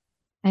with you.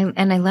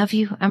 And I love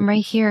you. I'm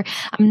right here.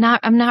 I'm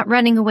not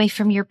running away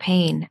from your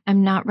pain.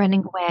 I'm not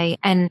running away.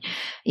 And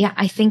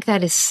I think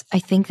that's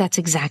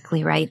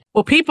exactly right.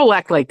 Well, people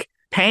act like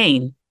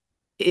pain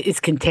is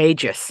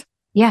contagious.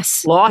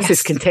 Yes. Loss is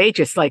Yes.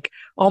 contagious. Like,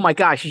 oh my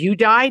gosh, you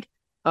died.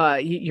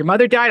 Your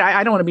mother died.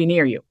 I don't want to be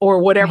near you, or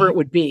whatever Right. it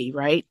would be.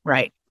 Right.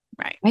 Right.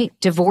 Right. Right.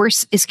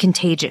 Divorce is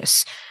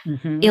contagious.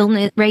 Mm-hmm.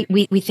 Illness, right?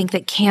 We think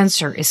that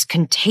cancer is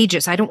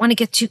contagious. I don't want to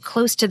get too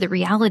close to the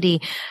reality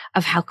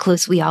of how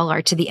close we all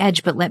are to the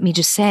edge, but let me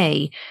just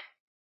say,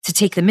 to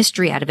take the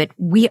mystery out of it,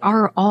 we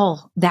are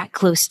all that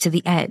close to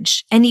the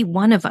edge. Any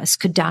one of us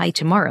could die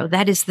tomorrow.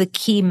 That is the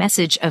key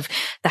message of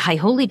the High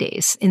Holy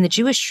Days in the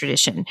Jewish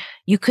tradition.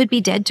 You could be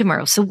dead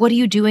tomorrow. So what are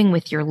you doing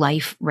with your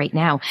life right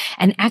now?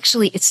 And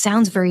actually, it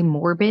sounds very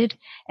morbid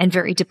and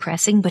very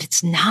depressing, but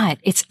it's not.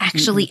 It's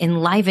actually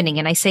enlivening.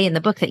 And I say in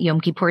the book that Yom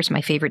Kippur is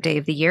my favorite day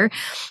of the year.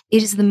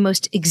 It is the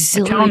most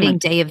exhilarating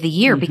day of the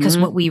year because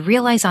what we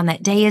realize on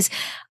that day is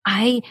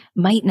I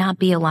might not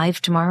be alive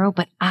tomorrow,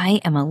 but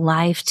I am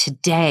alive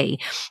today.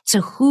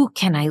 So who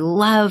can I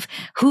love?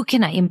 Who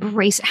can I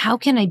embrace? How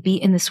can I be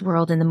in this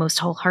world in the most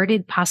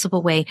wholehearted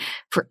possible way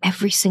for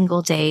every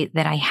single day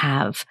that I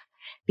have?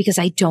 Because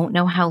I don't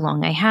know how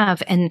long I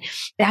have. And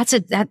that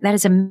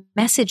is a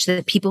message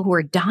that people who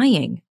are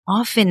dying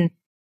often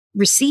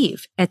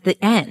receive at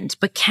the end.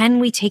 But can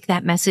we take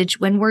that message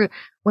when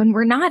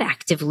we're not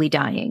actively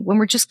dying, when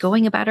we're just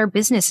going about our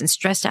business and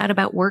stressed out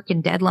about work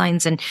and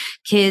deadlines and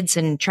kids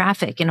and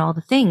traffic and all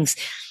the things?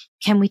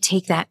 Can we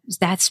take that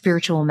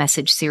spiritual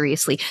message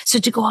seriously? So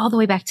to go all the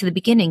way back to the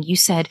beginning, you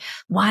said,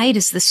 why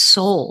does the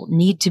soul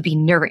need to be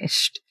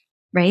nourished?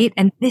 Right?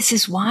 And this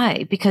is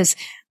why, because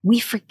we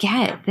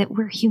forget that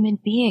we're human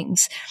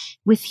beings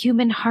with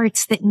human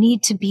hearts that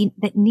need to be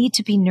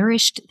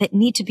nourished, that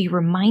need to be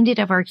reminded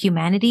of our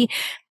humanity,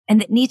 and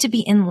that need to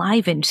be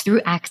enlivened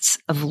through acts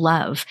of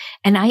love.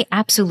 And I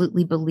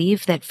absolutely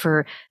believe that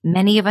for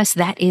many of us,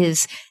 that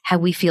is how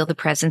we feel the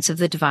presence of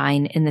the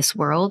divine in this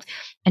world.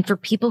 And for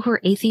people who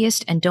are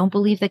atheist and don't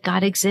believe that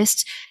God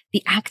exists,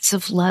 the acts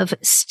of love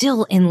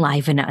still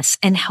enliven us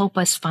and help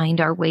us find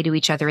our way to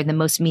each other in the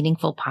most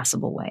meaningful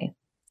possible way.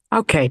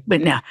 Okay,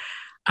 but now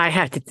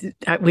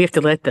we have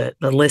to let the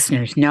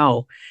listeners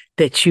know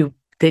that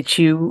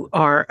you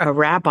are a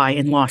rabbi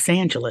in Los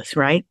Angeles,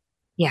 right?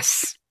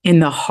 Yes. In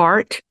the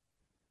heart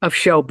of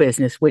show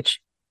business, which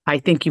I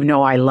think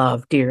I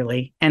love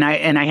dearly, and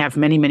I have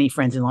many, many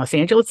friends in Los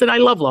Angeles, and I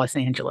love Los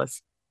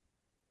Angeles.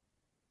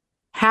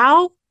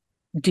 How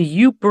do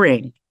you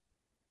bring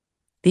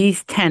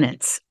these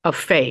tenets of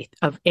faith,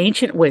 of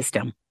ancient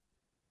wisdom,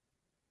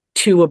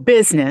 to a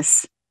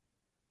business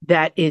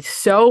that is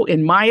so,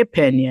 in my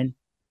opinion,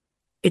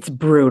 it's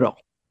brutal.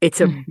 It's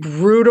a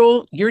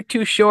brutal, you're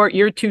too short,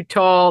 you're too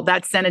tall,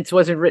 that sentence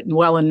wasn't written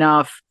well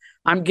enough,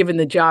 I'm giving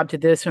the job to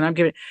this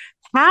one,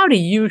 how do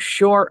you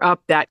shore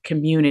up that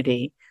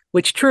community,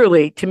 which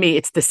truly, to me,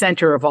 it's the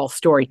center of all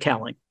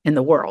storytelling in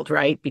the world,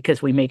 right?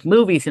 Because we make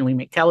movies and we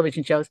make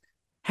television shows.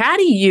 How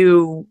do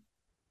you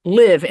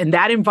live in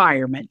that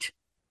environment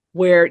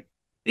where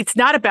it's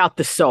not about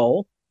the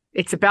soul,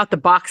 it's about the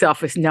box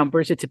office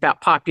numbers, it's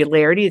about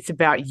popularity, it's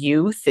about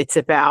youth, it's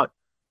about,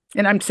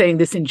 and I'm saying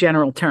this in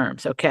general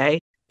terms, okay?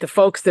 The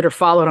folks that are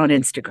followed on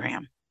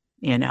Instagram,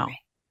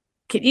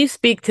 Can you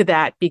speak to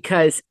that?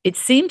 Because it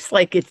seems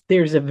like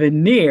there's a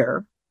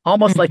veneer,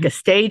 almost like a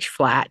stage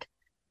flat,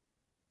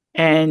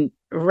 and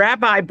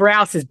Rabbi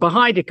Brous is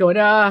behind it going,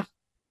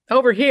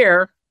 over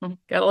here,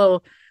 got a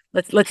little,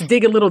 let's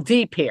dig a little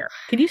deep here.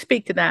 Can you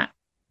speak to that?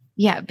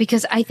 Yeah,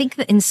 because I think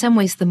that in some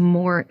ways, the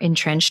more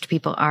entrenched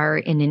people are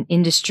in an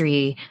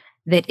industry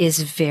that is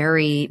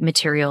very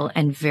material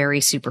and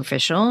very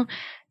superficial,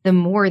 the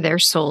more their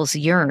souls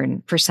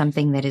yearn for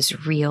something that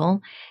is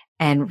real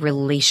and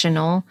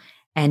relational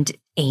and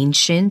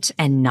ancient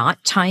and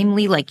not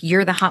timely. Like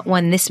you're the hot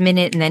one this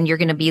minute, and then you're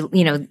going to be,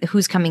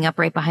 who's coming up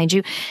right behind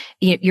you.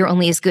 You're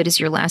only as good as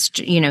your last,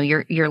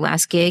 your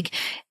last gig.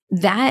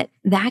 That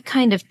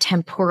kind of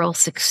temporal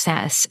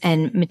success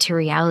and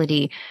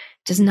materiality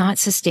does not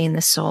sustain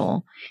the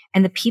soul.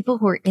 And the people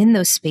who are in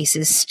those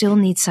spaces still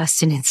need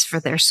sustenance for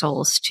their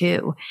souls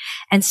too.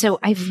 And so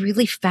I've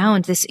really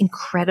found this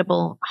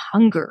incredible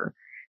hunger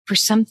for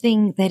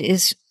something that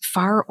is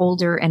far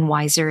older and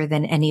wiser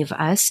than any of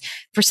us,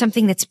 for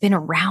something that's been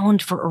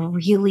around for a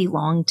really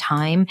long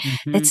time,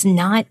 that's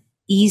not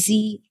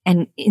easy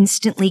and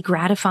instantly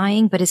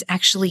gratifying, but is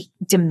actually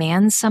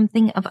demands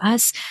something of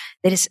us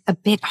that is a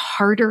bit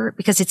harder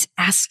because it's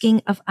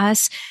asking of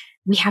us.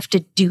 We have to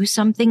do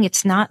something.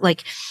 It's not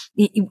like,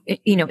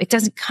 it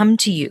doesn't come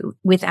to you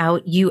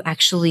without you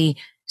actually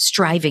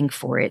striving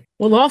for it.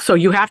 Well, also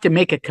you have to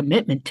make a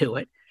commitment to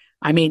it.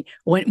 I mean,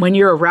 when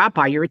you're a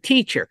rabbi, you're a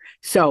teacher.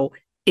 So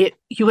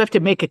you have to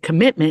make a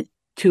commitment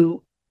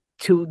to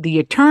the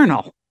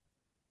eternal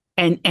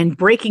and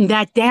breaking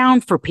that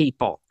down for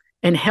people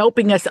and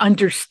helping us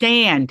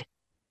understand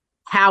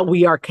how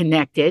we are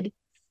connected.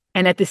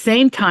 And at the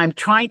same time,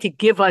 trying to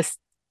give us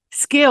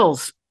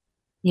skills.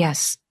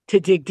 Yes. To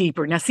dig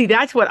deeper. Now, see,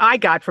 that's what I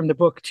got from the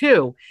book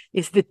too,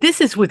 is that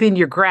this is within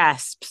your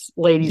grasps,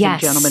 ladies and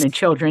gentlemen and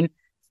children.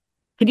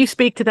 Can you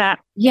speak to that?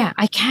 Yeah,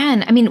 I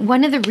can. I mean,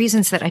 one of the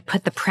reasons that I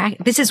put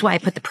this is why I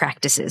put the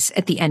practices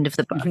at the end of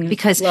the book,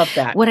 because Love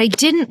that. What I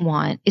didn't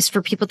want is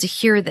for people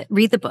to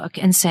read the book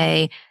and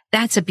say,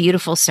 that's a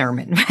beautiful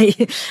sermon,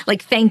 right?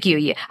 Like, thank you.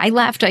 Yeah, I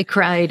laughed. I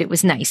cried. It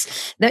was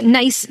nice. That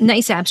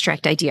nice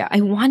abstract idea.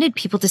 I wanted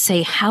people to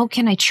say, how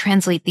can I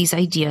translate these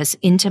ideas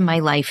into my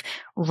life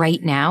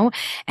right now?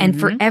 And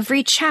for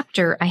every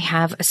chapter, I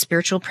have a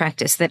spiritual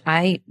practice that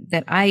I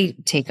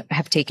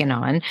have taken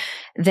on,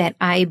 that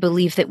I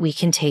believe that we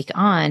can take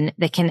on,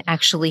 that can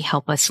actually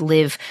help us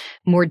live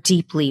more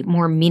deeply,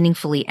 more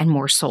meaningfully, and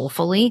more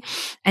soulfully.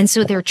 And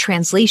so they're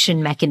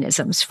translation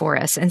mechanisms for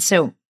us. And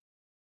so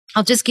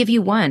I'll just give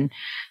you one.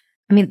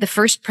 I mean, the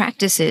first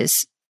practice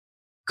is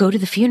go to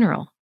the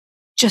funeral.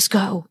 Just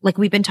go, like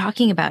we've been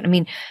talking about. I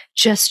mean,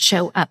 just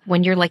show up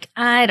when you're like,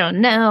 I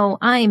don't know,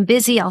 I'm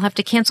busy, I'll have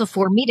to cancel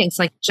 4 meetings.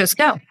 Like, just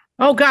go.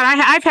 Oh God,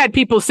 I've had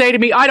people say to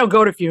me, I don't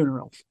go to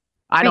funerals.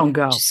 I don't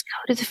go. Just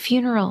go to the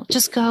funeral.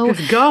 Just go.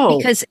 Just go.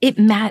 Because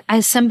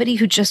as somebody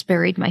who just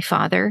buried my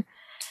father,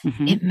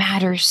 it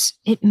matters.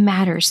 It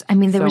matters. I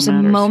mean, there was a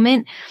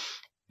moment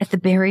at the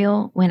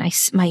burial when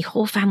my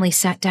whole family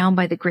sat down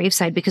by the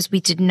graveside because we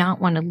did not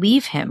want to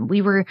leave him.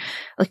 We were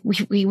like,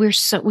 we were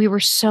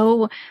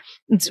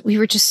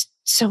just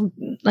so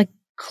like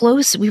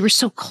close. We were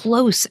so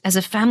close as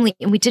a family,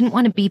 and we didn't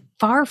want to be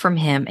far from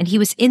him. And he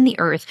was in the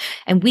earth,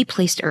 and we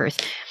placed earth.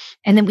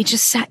 And then we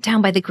just sat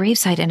down by the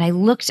graveside, and I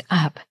looked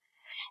up,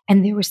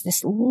 and there was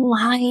this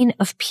line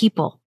of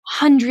people,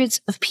 hundreds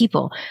of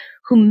people,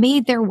 who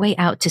made their way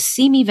out to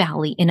Simi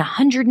Valley in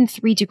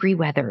 103-degree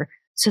weather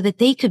so that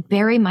they could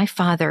bury my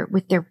father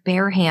with their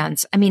bare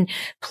hands. I mean,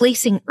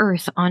 placing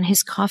earth on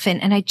his coffin.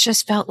 And I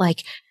just felt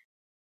like,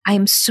 I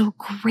am so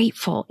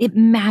grateful. It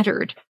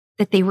mattered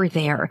that they were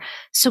there.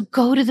 So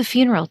go to the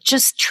funeral.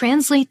 Just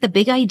translate the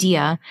big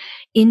idea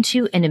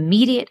into an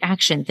immediate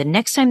action. The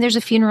next time there's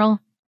a funeral,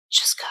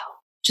 just go.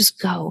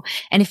 Just go.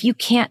 And if you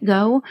can't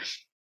go,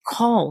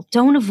 call.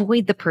 Don't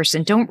avoid the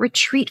person. Don't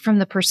retreat from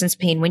the person's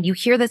pain. When you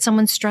hear that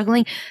someone's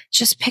struggling,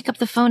 just pick up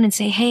the phone and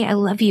say, hey, I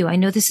love you. I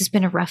know this has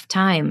been a rough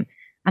time.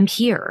 I'm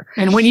here.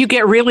 And when you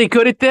get really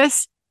good at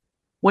this,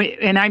 when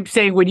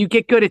you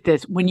get good at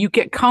this, when you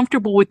get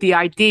comfortable with the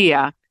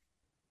idea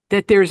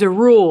that there's a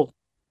rule,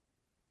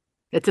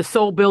 it's a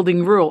soul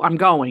building rule, I'm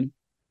going.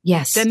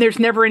 Yes. Then there's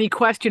never any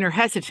question or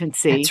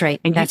hesitancy. That's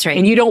right. That's right.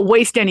 And you don't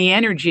waste any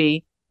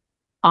energy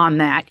on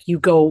that. You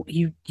go,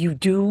 you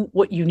do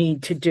what you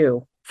need to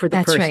do for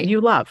the person you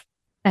love.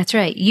 That's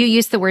right. You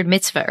used the word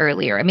mitzvah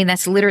earlier. I mean,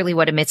 that's literally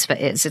what a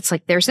mitzvah is. It's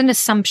like there's an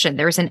assumption,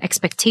 there's an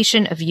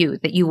expectation of you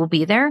that you will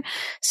be there.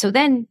 So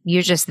then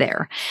you're just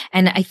there.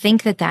 And I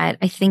think that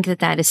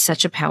is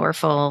such a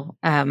powerful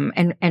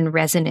and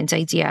resonant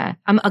idea.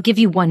 I'll give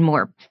you one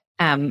more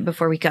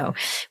before we go,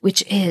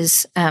 which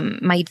is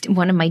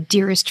one of my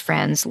dearest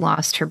friends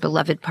lost her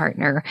beloved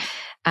partner.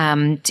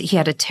 He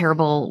had a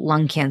terrible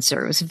lung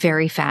cancer. It was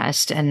very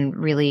fast and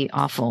really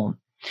awful.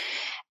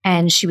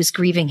 And she was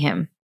grieving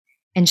him.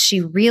 And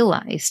she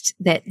realized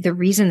that the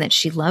reason that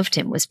she loved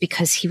him was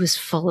because he was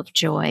full of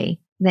joy,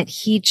 that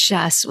he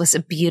just was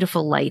a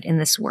beautiful light in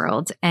this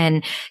world.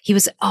 And he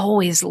was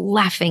always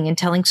laughing and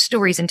telling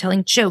stories and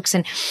telling jokes.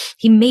 And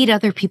he made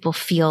other people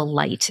feel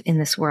light in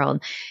this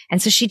world. And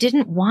so she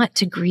didn't want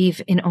to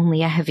grieve in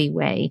only a heavy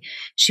way.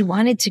 She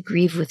wanted to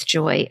grieve with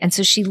joy. And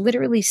so she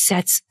literally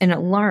sets an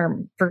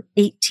alarm for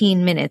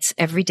 18 minutes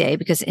every day,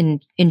 because in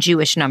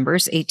Jewish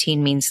numbers,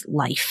 18 means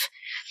life.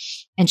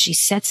 And she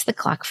sets the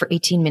clock for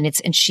 18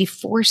 minutes, and she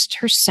forced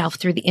herself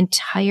through the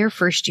entire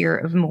first year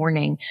of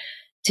mourning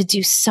to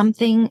do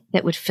something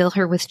that would fill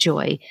her with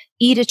joy,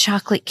 eat a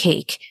chocolate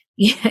cake,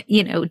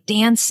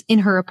 dance in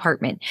her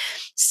apartment,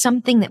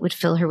 something that would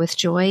fill her with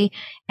joy.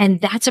 And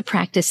that's a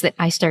practice that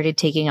I started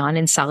taking on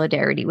in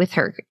solidarity with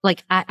her.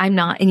 Like I'm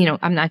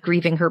not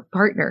grieving her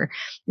partner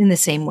in the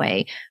same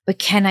way, but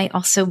can I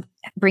also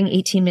bring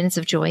 18 minutes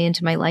of joy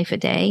into my life a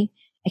day?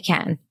 I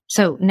can.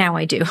 So now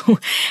I do,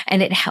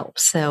 and it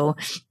helps. So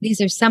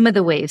these are some of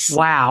the ways.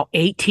 Wow.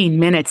 18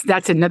 minutes.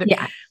 That's another.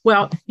 Yeah.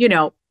 Well,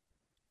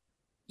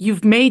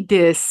 you've made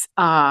this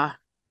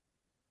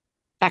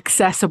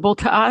accessible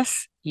to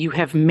us. You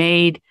have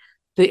made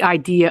the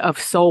idea of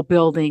soul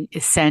building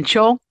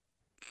essential,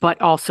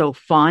 but also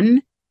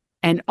fun.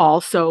 And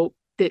also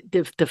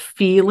the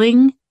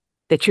feeling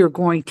that you're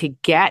going to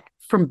get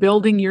from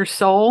building your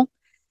soul.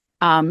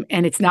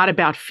 And it's not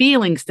about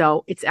feelings,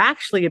 though. It's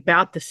actually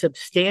about the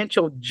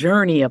substantial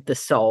journey of the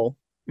soul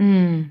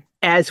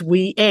as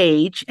we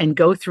age and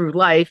go through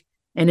life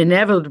and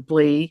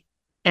inevitably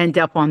end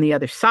up on the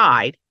other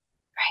side.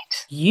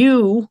 Right.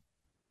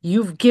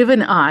 You've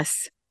given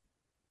us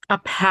a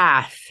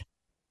path,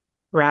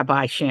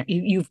 Rabbi Sharon.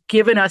 You've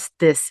given us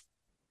this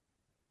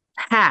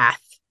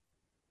path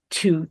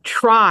to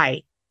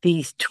try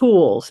these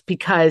tools,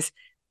 because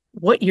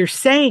what you're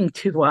saying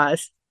to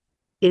us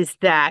is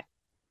that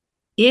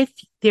if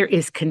there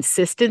is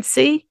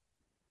consistency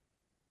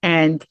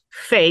and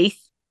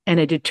faith and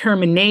a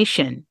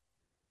determination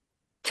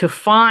to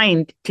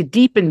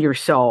deepen your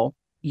soul,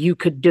 you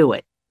could do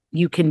it.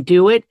 You can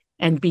do it,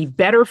 and be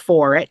better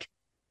for it.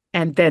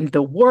 And then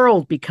the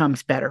world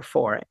becomes better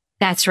for it.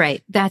 That's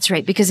right. That's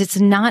right. Because it's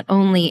not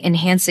only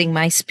enhancing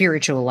my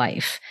spiritual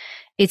life,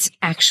 it's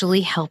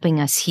actually helping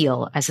us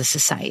heal as a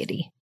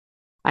society.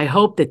 I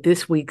hope that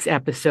this week's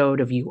episode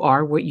of You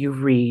Are What You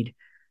Read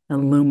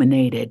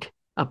illuminated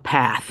a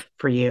path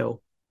for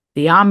you.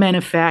 The Amen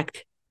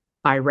Effect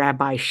by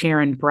Rabbi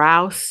Sharon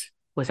Brous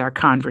was our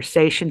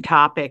conversation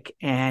topic,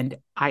 and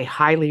I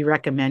highly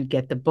recommend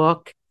get the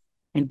book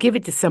and give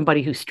it to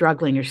somebody who's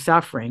struggling or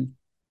suffering.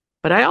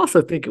 But I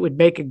also think it would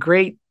make a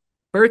great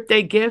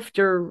birthday gift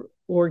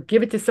or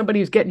give it to somebody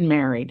who's getting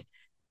married.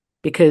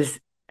 Because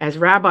as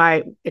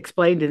Rabbi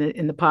explained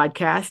in the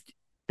podcast,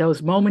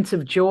 those moments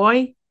of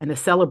joy and the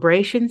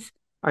celebrations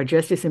are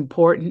just as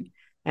important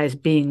as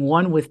being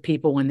one with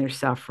people when they're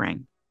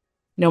suffering.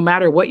 No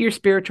matter what your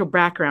spiritual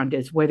background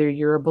is, whether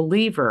you're a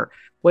believer,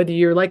 whether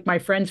you're like my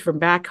friends from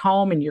back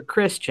home and you're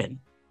Christian,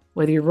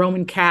 whether you're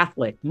Roman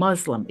Catholic,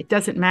 Muslim, it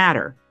doesn't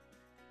matter.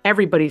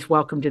 Everybody's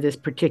welcome to this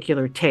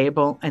particular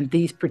table and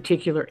these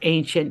particular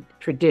ancient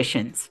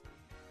traditions.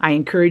 I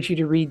encourage you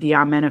to read The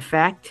Amen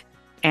Effect.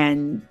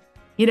 And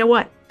you know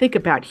what? Think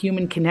about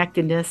human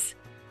connectedness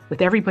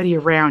with everybody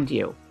around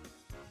you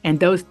and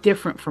those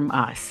different from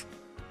us.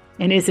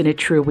 And isn't it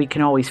true we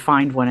can always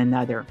find one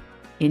another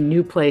in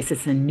new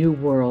places and new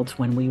worlds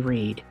when we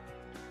read?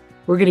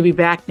 We're going to be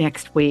back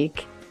next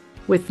week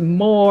with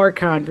more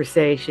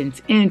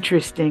conversations,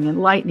 interesting,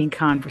 enlightening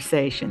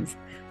conversations.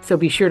 So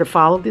be sure to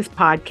follow this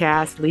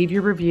podcast, leave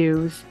your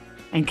reviews,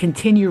 and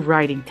continue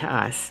writing to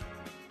us.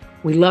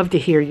 We love to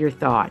hear your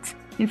thoughts.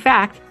 In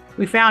fact,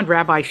 we found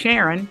Rabbi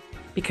Sharon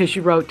because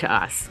you wrote to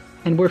us,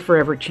 and we're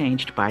forever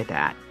changed by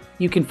that.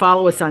 You can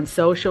follow us on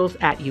socials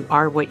at You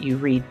Are What You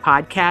Read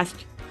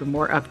podcast for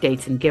more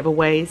updates and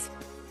giveaways.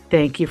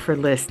 Thank you for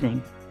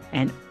listening,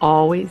 and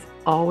always,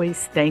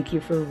 always thank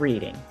you for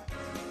reading.